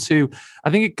students who, I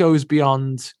think it goes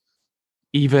beyond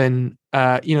even,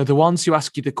 the ones who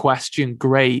ask you the question,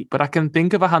 great, but I can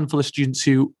think of a handful of students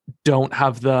who don't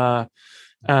have the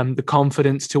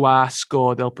confidence to ask,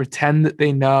 or they'll pretend that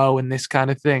they know and this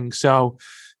kind of thing. So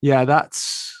yeah,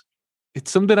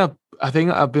 it's something I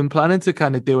think I've been planning to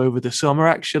kind of do over the summer,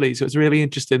 actually. So it's really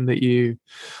interesting that you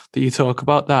talk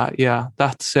about that. Yeah,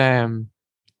 that's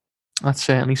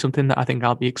certainly something that I think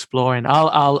I'll be exploring.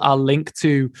 I'll link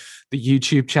to the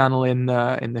YouTube channel in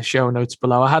the show notes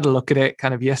below. I had a look at it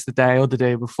kind of yesterday or the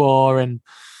day before, and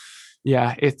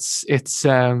yeah, it's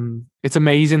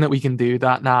amazing that we can do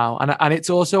that now. And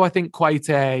it's also, I think, it's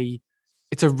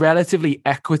a relatively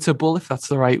equitable, if that's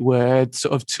the right word,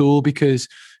 sort of tool, because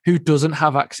who doesn't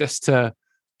have access to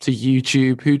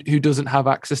YouTube? Who doesn't have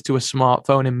access to a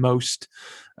smartphone in most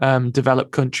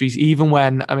developed countries? Even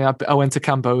when, I went to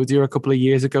Cambodia a couple of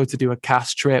years ago to do a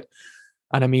CAS trip,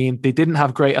 and they didn't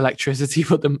have great electricity,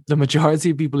 but the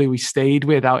majority of people who we stayed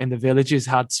with out in the villages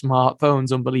had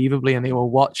smartphones, unbelievably, and they were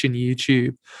watching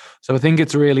YouTube. So I think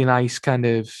it's really nice, kind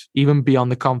of even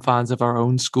beyond the confines of our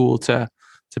own school, to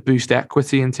boost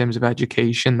equity in terms of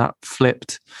education. That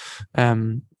flipped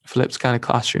kind of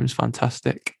classrooms,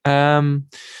 fantastic.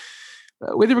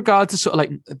 With regard to sort of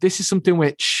like, this is something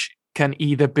which can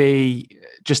either be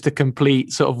just a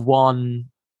complete sort of one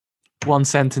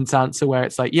sentence answer where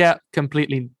it's like, yeah,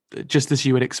 completely just as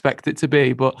you would expect it to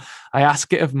be. But I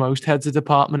ask it of most heads of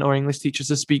department or English teachers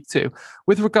I speak to.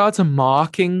 With regard to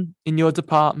marking in your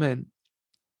department,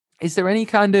 is there any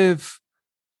kind of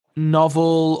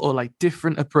novel or like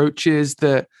different approaches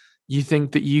that you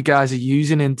think that you guys are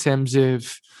using in terms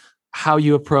of how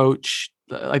you approach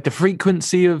like the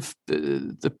frequency of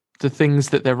the things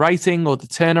that they're writing, or the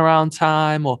turnaround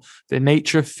time, or the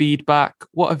nature of feedback?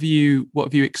 What have you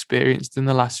experienced in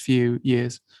the last few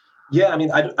years? Yeah,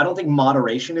 I don't think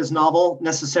moderation is novel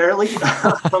necessarily,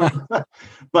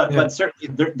 but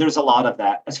certainly there's a lot of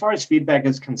that. As far as feedback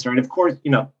is concerned, of course,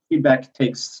 feedback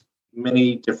takes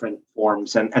many different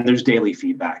forms, and there's daily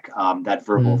feedback, that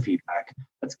verbal feedback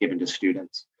that's given to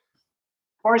students.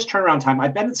 As far as turnaround time,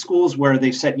 I've been at schools where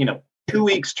they said, 2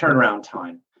 weeks turnaround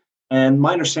time. And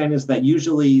my understanding is that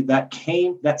usually that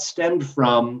stemmed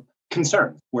from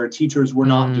concerns where teachers were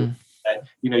not doing that.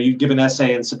 You give an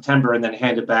essay in September and then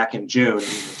hand it back in June.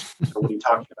 What are you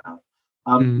talking about?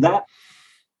 That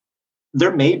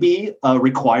there may be a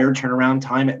required turnaround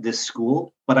time at this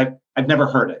school, but I've never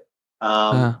heard it.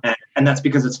 And that's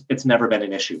because it's never been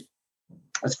an issue.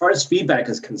 As far as feedback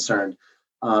is concerned,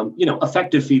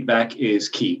 effective feedback is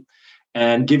key.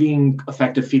 And giving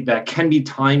effective feedback can be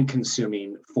time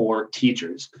consuming for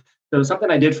teachers. So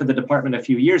something I did for the department a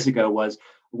few years ago was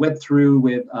went through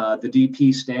with the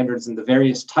DP standards and the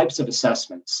various types of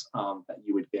assessments that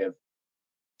you would give.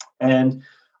 And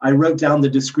I wrote down the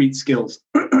discrete skills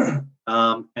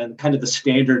and kind of the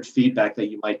standard feedback that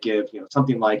you might give,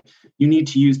 something like you need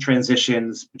to use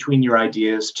transitions between your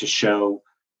ideas to show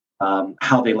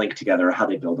how they link together, how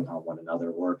they build upon one another,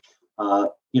 or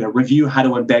review how to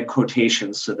embed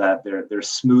quotations so that they're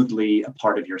smoothly a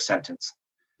part of your sentence.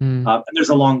 And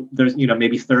there's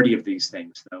maybe 30 of these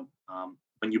things though,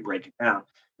 when you break it down.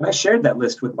 And I shared that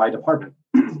list with my department.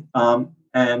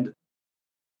 And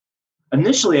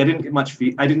initially I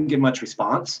didn't get much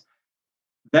response.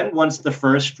 Then once the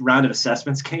first round of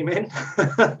assessments came in,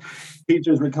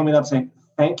 teachers were coming up saying,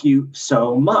 thank you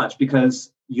so much,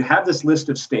 because you have this list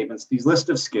of statements, these list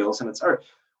of skills, and it's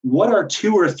what are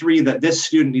 2 or 3 that this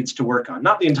student needs to work on?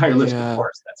 Not the entire list, of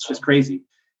course. That's just crazy.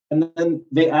 And then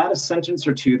they add a sentence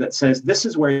or 2 that says, this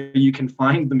is where you can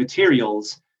find the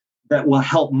materials that will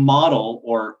help model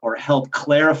or help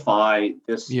clarify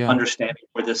this understanding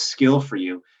or this skill for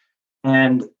you.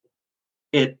 And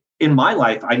in my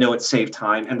life, I know it saved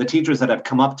time. And the teachers that have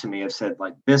come up to me have said,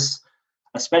 like, this,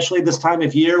 especially this time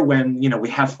of year when, we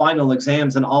have final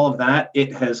exams and all of that,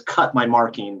 it has cut my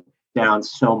marking down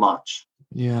so much.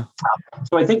 Yeah.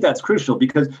 So I think that's crucial,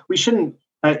 because we shouldn't,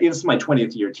 this is my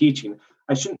 20th year teaching.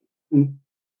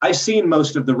 I've seen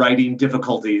most of the writing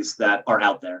difficulties that are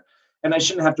out there, and I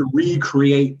shouldn't have to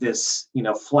recreate this,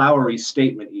 flowery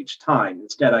statement each time.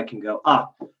 Instead, I can go,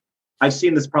 I've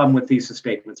seen this problem with thesis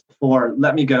statements before.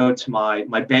 Let me go to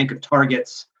my bank of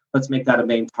targets. Let's make that a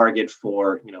main target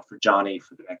for Johnny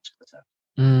for the next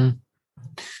assessment.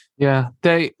 Yeah,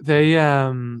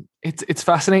 it's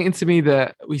fascinating to me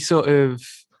that we sort of,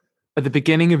 at the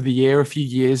beginning of the year, a few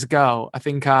years ago, I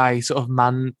think I sort of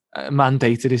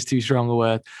mandated is too strong a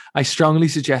word. I strongly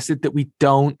suggested that we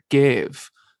don't give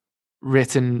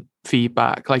written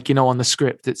feedback, on the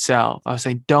script itself. I was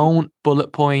saying, don't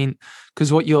bullet point,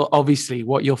 because what you'll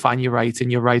find you're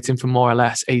writing for more or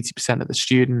less 80% of the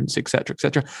students, et cetera, et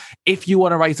cetera. If you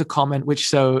want to write a comment which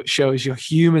shows your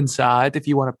human side, if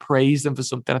you want to praise them for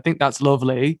something, I think that's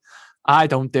lovely. I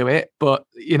don't do it, but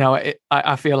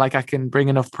I feel like I can bring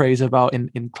enough praise about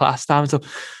in class time and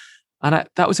stuff. And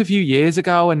that was a few years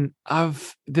ago, and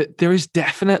there is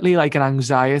definitely like an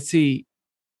anxiety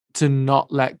to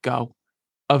not let go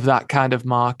of that kind of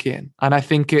marking. And I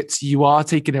think you are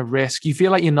taking a risk. You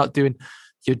feel like you're not doing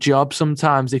your job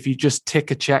sometimes if you just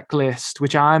tick a checklist,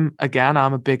 which I'm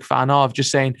a big fan of,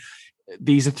 just saying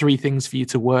these are 3 things for you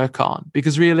to work on.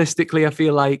 Because realistically, I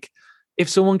feel like if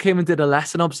someone came and did a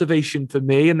lesson observation for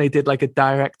me and they did like a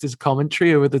director's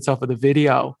commentary over the top of the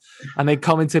video and they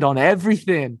commented on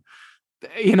everything,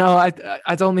 I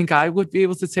don't think I would be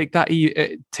able to take that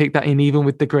in, even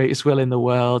with the greatest will in the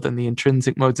world and the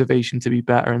intrinsic motivation to be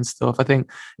better and stuff. I think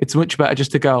it's much better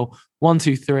just to go 1,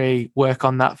 2, 3, work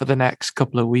on that for the next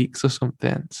couple of weeks or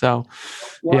something. So,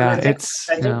 I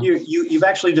think you've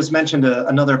actually just mentioned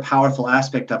another powerful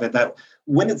aspect of it, that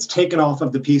when it's taken off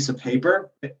of the piece of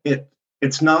paper,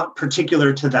 it's not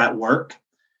particular to that work.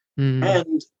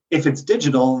 And if it's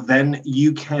digital, then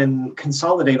you can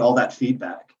consolidate all that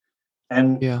feedback.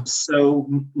 And so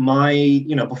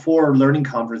before learning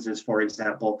conferences, for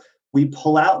example, we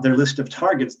pull out their list of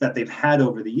targets that they've had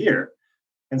over the year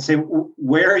and say,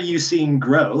 where are you seeing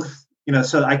growth?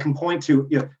 So I can point to,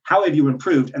 how have you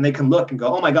improved? And they can look and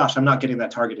go, oh my gosh, I'm not getting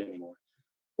that target anymore.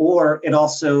 Or it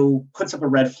also puts up a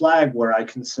red flag where I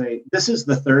can say, this is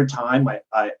the 3rd time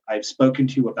I've spoken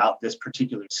to you about this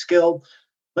particular skill.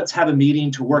 Let's have a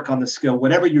meeting to work on the skill.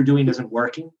 Whatever you're doing isn't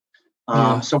working. So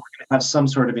we're going to have some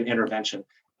sort of an intervention.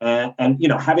 And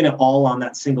having it all on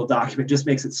that single document just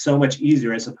makes it so much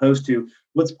easier, as opposed to,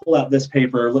 let's pull out this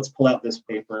paper, let's pull out this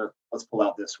paper, let's pull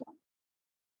out this one.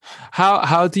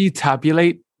 How do you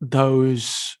tabulate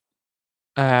those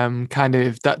kind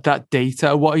of that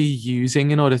data? What are you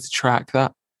using in order to track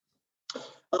that?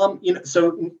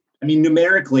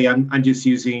 Numerically, I'm just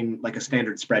using like a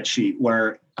standard spreadsheet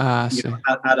where out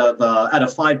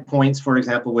of 5 points, for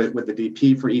example, with the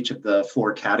DP for each of the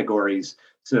 4 categories,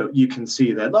 so you can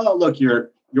see that, oh, look,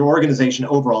 your organization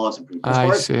overall has improved.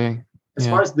 As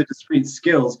far as the discrete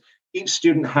skills, each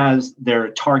student has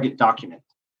their target document.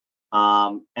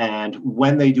 And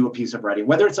when they do a piece of writing,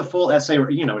 whether it's a full essay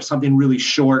or something really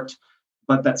short,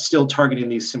 but that's still targeting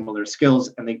these similar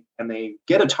skills, and they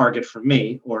get a target from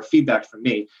me or feedback from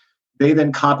me, they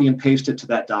then copy and paste it to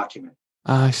that document.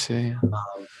 I see.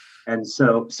 And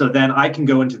so then I can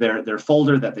go into their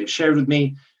folder that they've shared with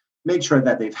me, make sure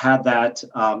that they've had that,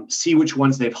 see which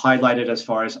ones they've highlighted as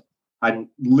far as I'm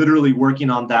literally working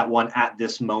on that one at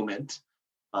this moment.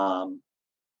 And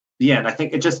I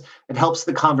think it helps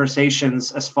the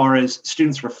conversations as far as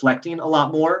students reflecting a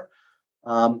lot more.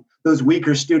 Those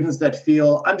weaker students that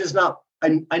feel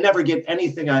I never get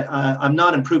anything, I'm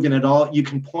not improving at all. You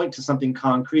can point to something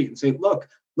concrete and say, look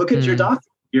at your document.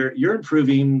 You're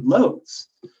improving loads.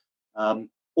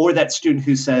 Or that student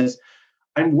who says,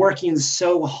 I'm working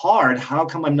so hard. How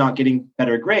come I'm not getting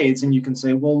better grades? And you can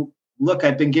say, well, look,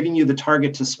 I've been giving you the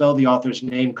target to spell the author's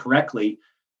name correctly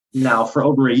now for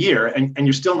over a year, and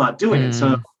you're still not doing it.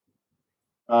 So,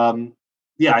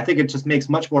 yeah, I think it just makes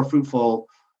much more fruitful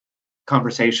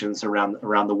conversations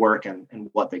around the work and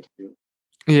what they can do.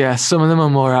 Yeah, some of them are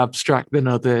more abstract than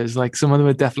others. Like some of them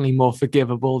are definitely more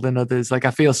forgivable than others. Like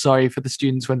I feel sorry for the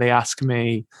students when they ask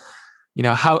me,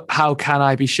 how can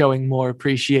I be showing more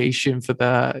appreciation for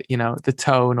the, the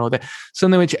tone or the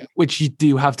something which you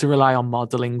do have to rely on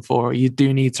modeling for. You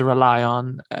do need to rely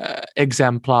on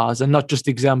exemplars, and not just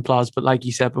exemplars, but like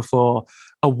you said before,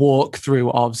 a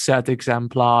walkthrough of said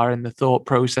exemplar and the thought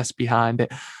process behind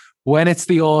it. When it's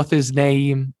the author's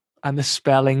name and the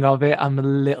spelling of it, I'm a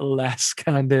little less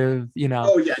kind of,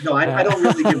 Oh yeah, no, I don't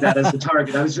really give that as the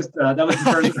target. I was just that was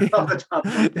the first off the top.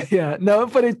 Yeah, no,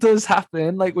 but it does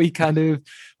happen. Like we try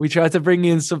to bring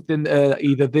in something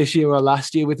either this year or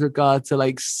last year with regard to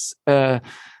like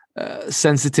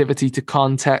sensitivity to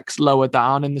context lower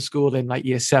down in the school in like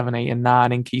year 7, 8, and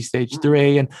 9 in Key Stage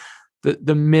 3, and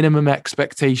the minimum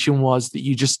expectation was that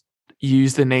you just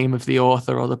use the name of the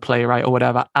author or the playwright or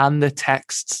whatever and the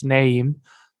text's name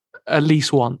at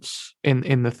least once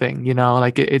in the thing,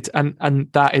 like it's and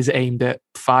that is aimed at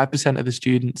 5% of the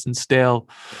students, and still,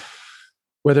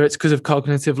 whether it's because of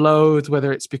cognitive load,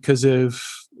 whether it's because of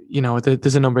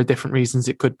there's a number of different reasons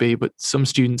it could be, but some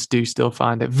students do still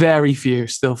find it, very few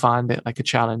still find it like a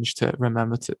challenge to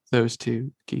remember those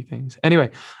two key things.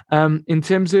 Anyway, in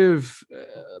terms of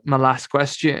my last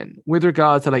question, with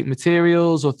regard to like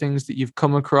materials or things that you've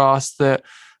come across that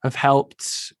have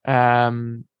helped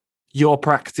your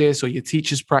practice or your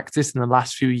teacher's practice in the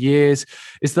last few years,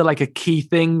 is there like a key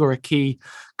thing or a key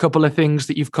couple of things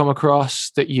that you've come across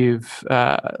that you've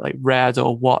like read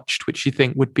or watched which you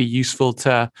think would be useful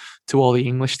to all the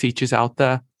English teachers out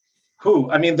there?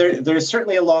 I mean, there's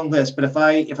certainly a long list, but if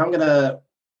I'm gonna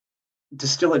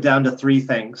distill it down to 3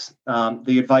 things,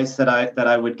 the advice that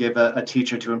I would give a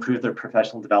teacher to improve their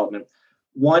professional development.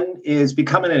 One is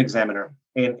becoming an examiner,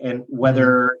 and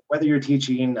whether you're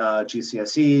teaching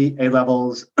GCSE, A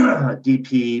levels,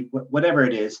 DP, whatever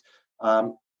it is,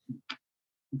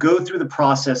 go through the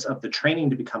process of the training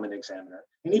to become an examiner.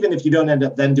 And even if you don't end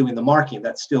up then doing the marking,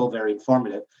 that's still very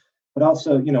informative. But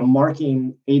also,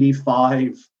 marking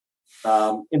 85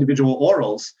 individual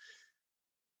orals,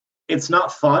 it's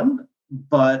not fun,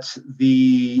 but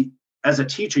as a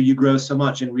teacher, you grow so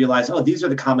much and realize, oh, these are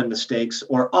the common mistakes,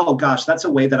 or, oh gosh, that's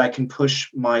a way that I can push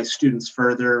my students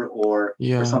further, or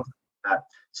something like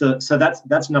that. So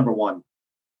that's number one.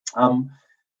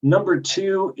 Number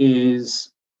 2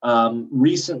 is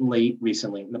recently,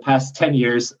 in the past 10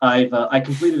 years, I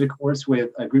completed a course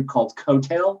with a group called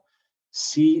COETAIL,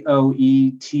 COETAIL,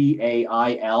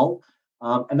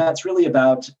 and that's really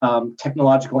about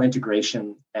technological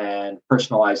integration and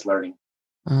personalized learning.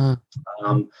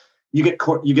 You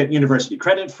get university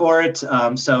credit for it.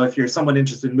 So if you're someone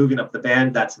interested in moving up the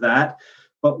band, that's that.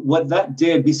 But what that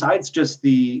did, besides just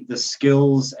the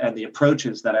skills and the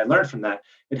approaches that I learned from that,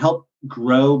 it helped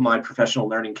grow my professional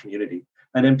learning community,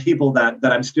 and then people that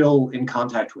I'm still in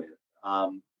contact with.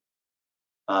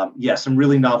 Some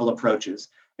really novel approaches.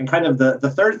 And kind of the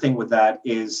third thing with that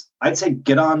is, I'd say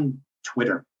get on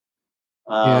Twitter.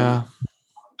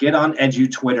 Get on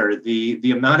Edu Twitter.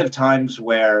 The amount of times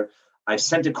where I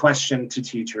sent a question to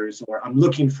teachers, or I'm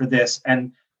looking for this,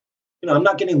 and I'm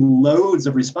not getting loads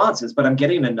of responses, but I'm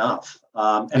getting enough,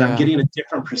 and I'm getting a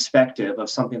different perspective of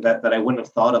something that I wouldn't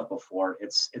have thought of before.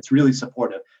 It's really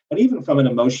supportive, and even from an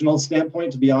emotional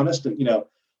standpoint, to be honest,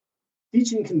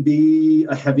 teaching can be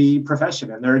a heavy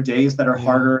profession, and there are days that are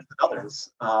harder than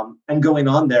others. And going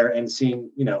on there and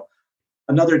seeing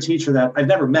another teacher that I've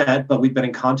never met, but we've been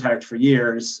in contact for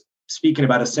years, speaking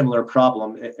about a similar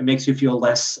problem, it makes you feel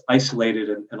less isolated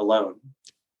and alone.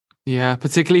 Yeah,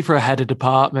 particularly for a head of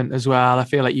department as well. I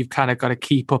feel like you've kind of got to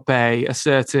keep up a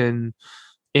certain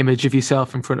image of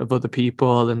yourself in front of other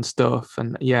people and stuff.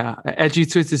 And yeah,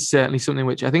 EduTwit is certainly something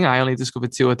which I think I only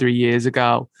discovered 2 or 3 years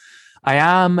ago. I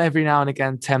am every now and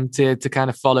again tempted to kind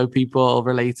of follow people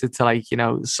related to like,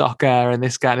 soccer and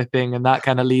this kind of thing. And that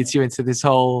kind of leads you into this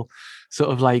whole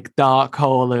sort of like dark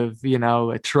hole of,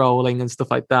 trolling and stuff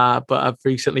like that. But I've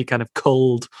recently kind of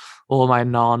culled all my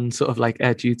sort of like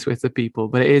Edu Twitter people,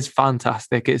 but it is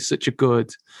fantastic. It's such a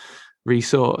good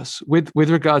resource. With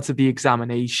regard to the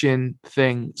examination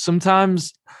thing,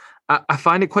 sometimes I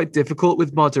find it quite difficult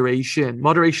with moderation.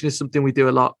 Moderation is something we do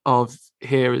a lot of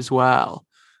here as well.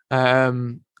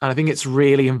 And I think it's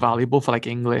really invaluable for like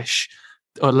English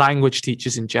or language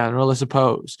teachers in general, I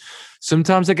suppose.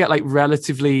 Sometimes I get like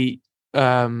relatively,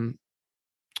 not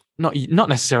not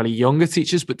necessarily younger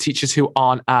teachers, but teachers who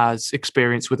aren't as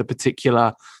experienced with a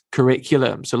particular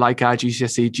curriculum. So like our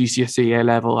GCSE, A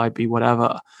level, IB,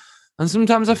 whatever. And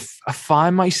sometimes I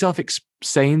find myself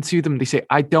saying to them, they say,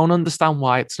 I don't understand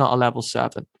why it's not a level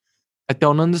 7. I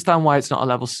don't understand why it's not a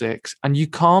level 6. And you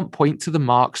can't point to the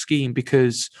mark scheme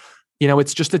because,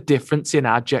 it's just a difference in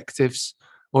adjectives,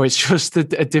 or it's just a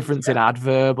difference in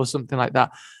adverb or something like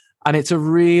that. And it's a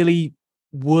really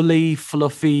woolly,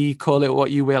 fluffy, call it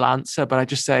what you will answer. But I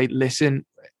just say, listen,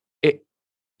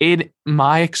 in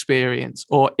my experience,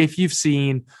 or if you've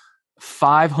seen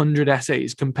 500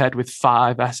 essays compared with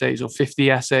 5 essays or 50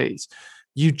 essays,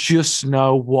 you just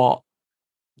know what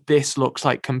this looks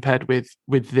like compared with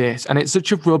this. And it's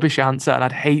such a rubbish answer, and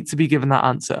I'd hate to be given that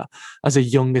answer as a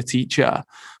younger teacher,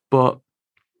 but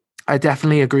I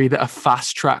definitely agree that a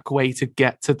fast track way to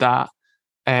get to that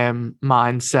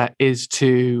mindset is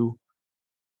to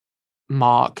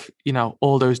mark,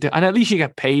 all those, and at least you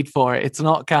get paid for it. It's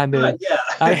not kind of,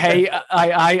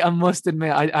 I must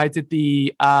admit, I did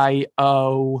the lit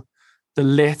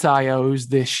IOs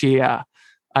this year,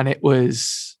 and it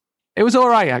was all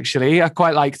right, actually. I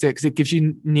quite liked it because it gives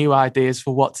you new ideas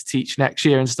for what to teach next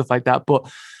year and stuff like that. But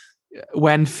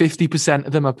when 50%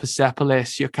 of them are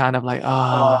Persepolis, you're kind of like,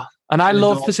 and I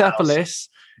love Persepolis.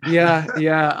 Yeah.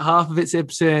 Half of it's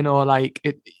Ibsen, or like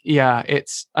it. Yeah,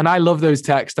 and I love those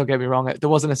texts. Don't get me wrong. There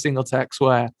wasn't a single text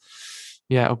where,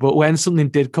 but when something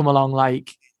did come along,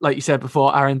 like you said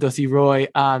before, Arundhati Roy,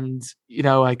 and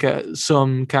like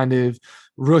some kind of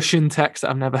Russian text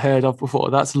that I've never heard of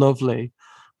before, that's lovely.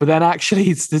 But then actually,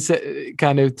 it's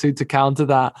kind of to counter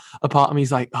that, a part of me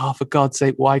is like, oh, for God's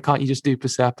sake, why can't you just do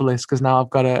Persepolis? Because now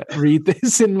I've got to read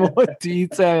this in more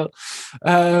detail.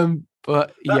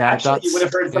 But actually, you would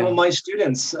have heard some of my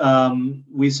students.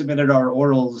 We submitted our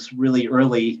orals really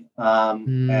early,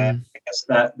 and I guess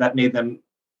that made them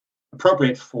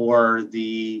appropriate for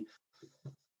the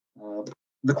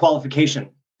qualification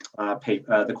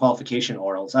the qualification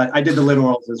orals. I did the lit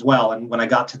orals as well, and when I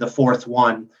got to the 4th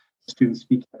one, students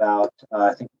speaking about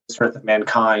I think the Earth of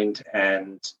Mankind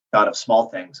and God of Small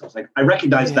Things. I was like, I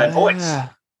recognize that voice.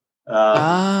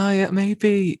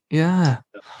 Maybe,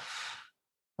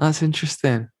 that's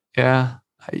interesting. Yeah,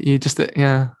 you just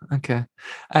okay.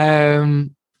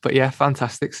 But yeah,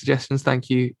 fantastic suggestions. Thank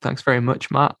you. Thanks very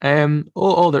much, Matt.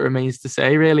 All that remains to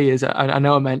say really is, I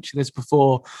know I mentioned this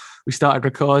before we started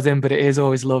recording, but it is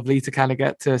always lovely to kind of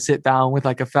get to sit down with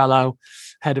like a fellow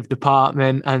head of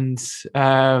department. And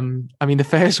I mean, the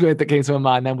first word that came to my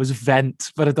mind then was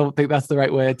vent, but I don't think that's the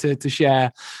right word to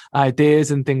share ideas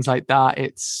and things like that.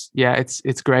 It's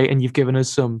great, and you've given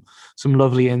us some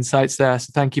lovely insights there.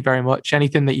 So thank you very much.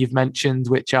 Anything that you've mentioned,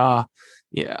 which are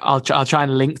I'll try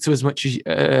and link to as much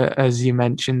as you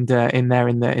mentioned in there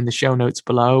in the show notes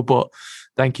below. But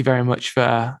thank you very much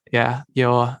for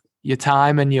your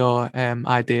time and your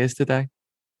ideas today.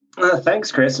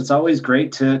 Thanks, Chris. It's always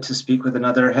great to speak with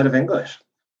another head of English.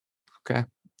 Okay.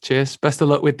 Cheers. Best of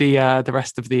luck with the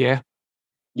rest of the year.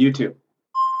 You too.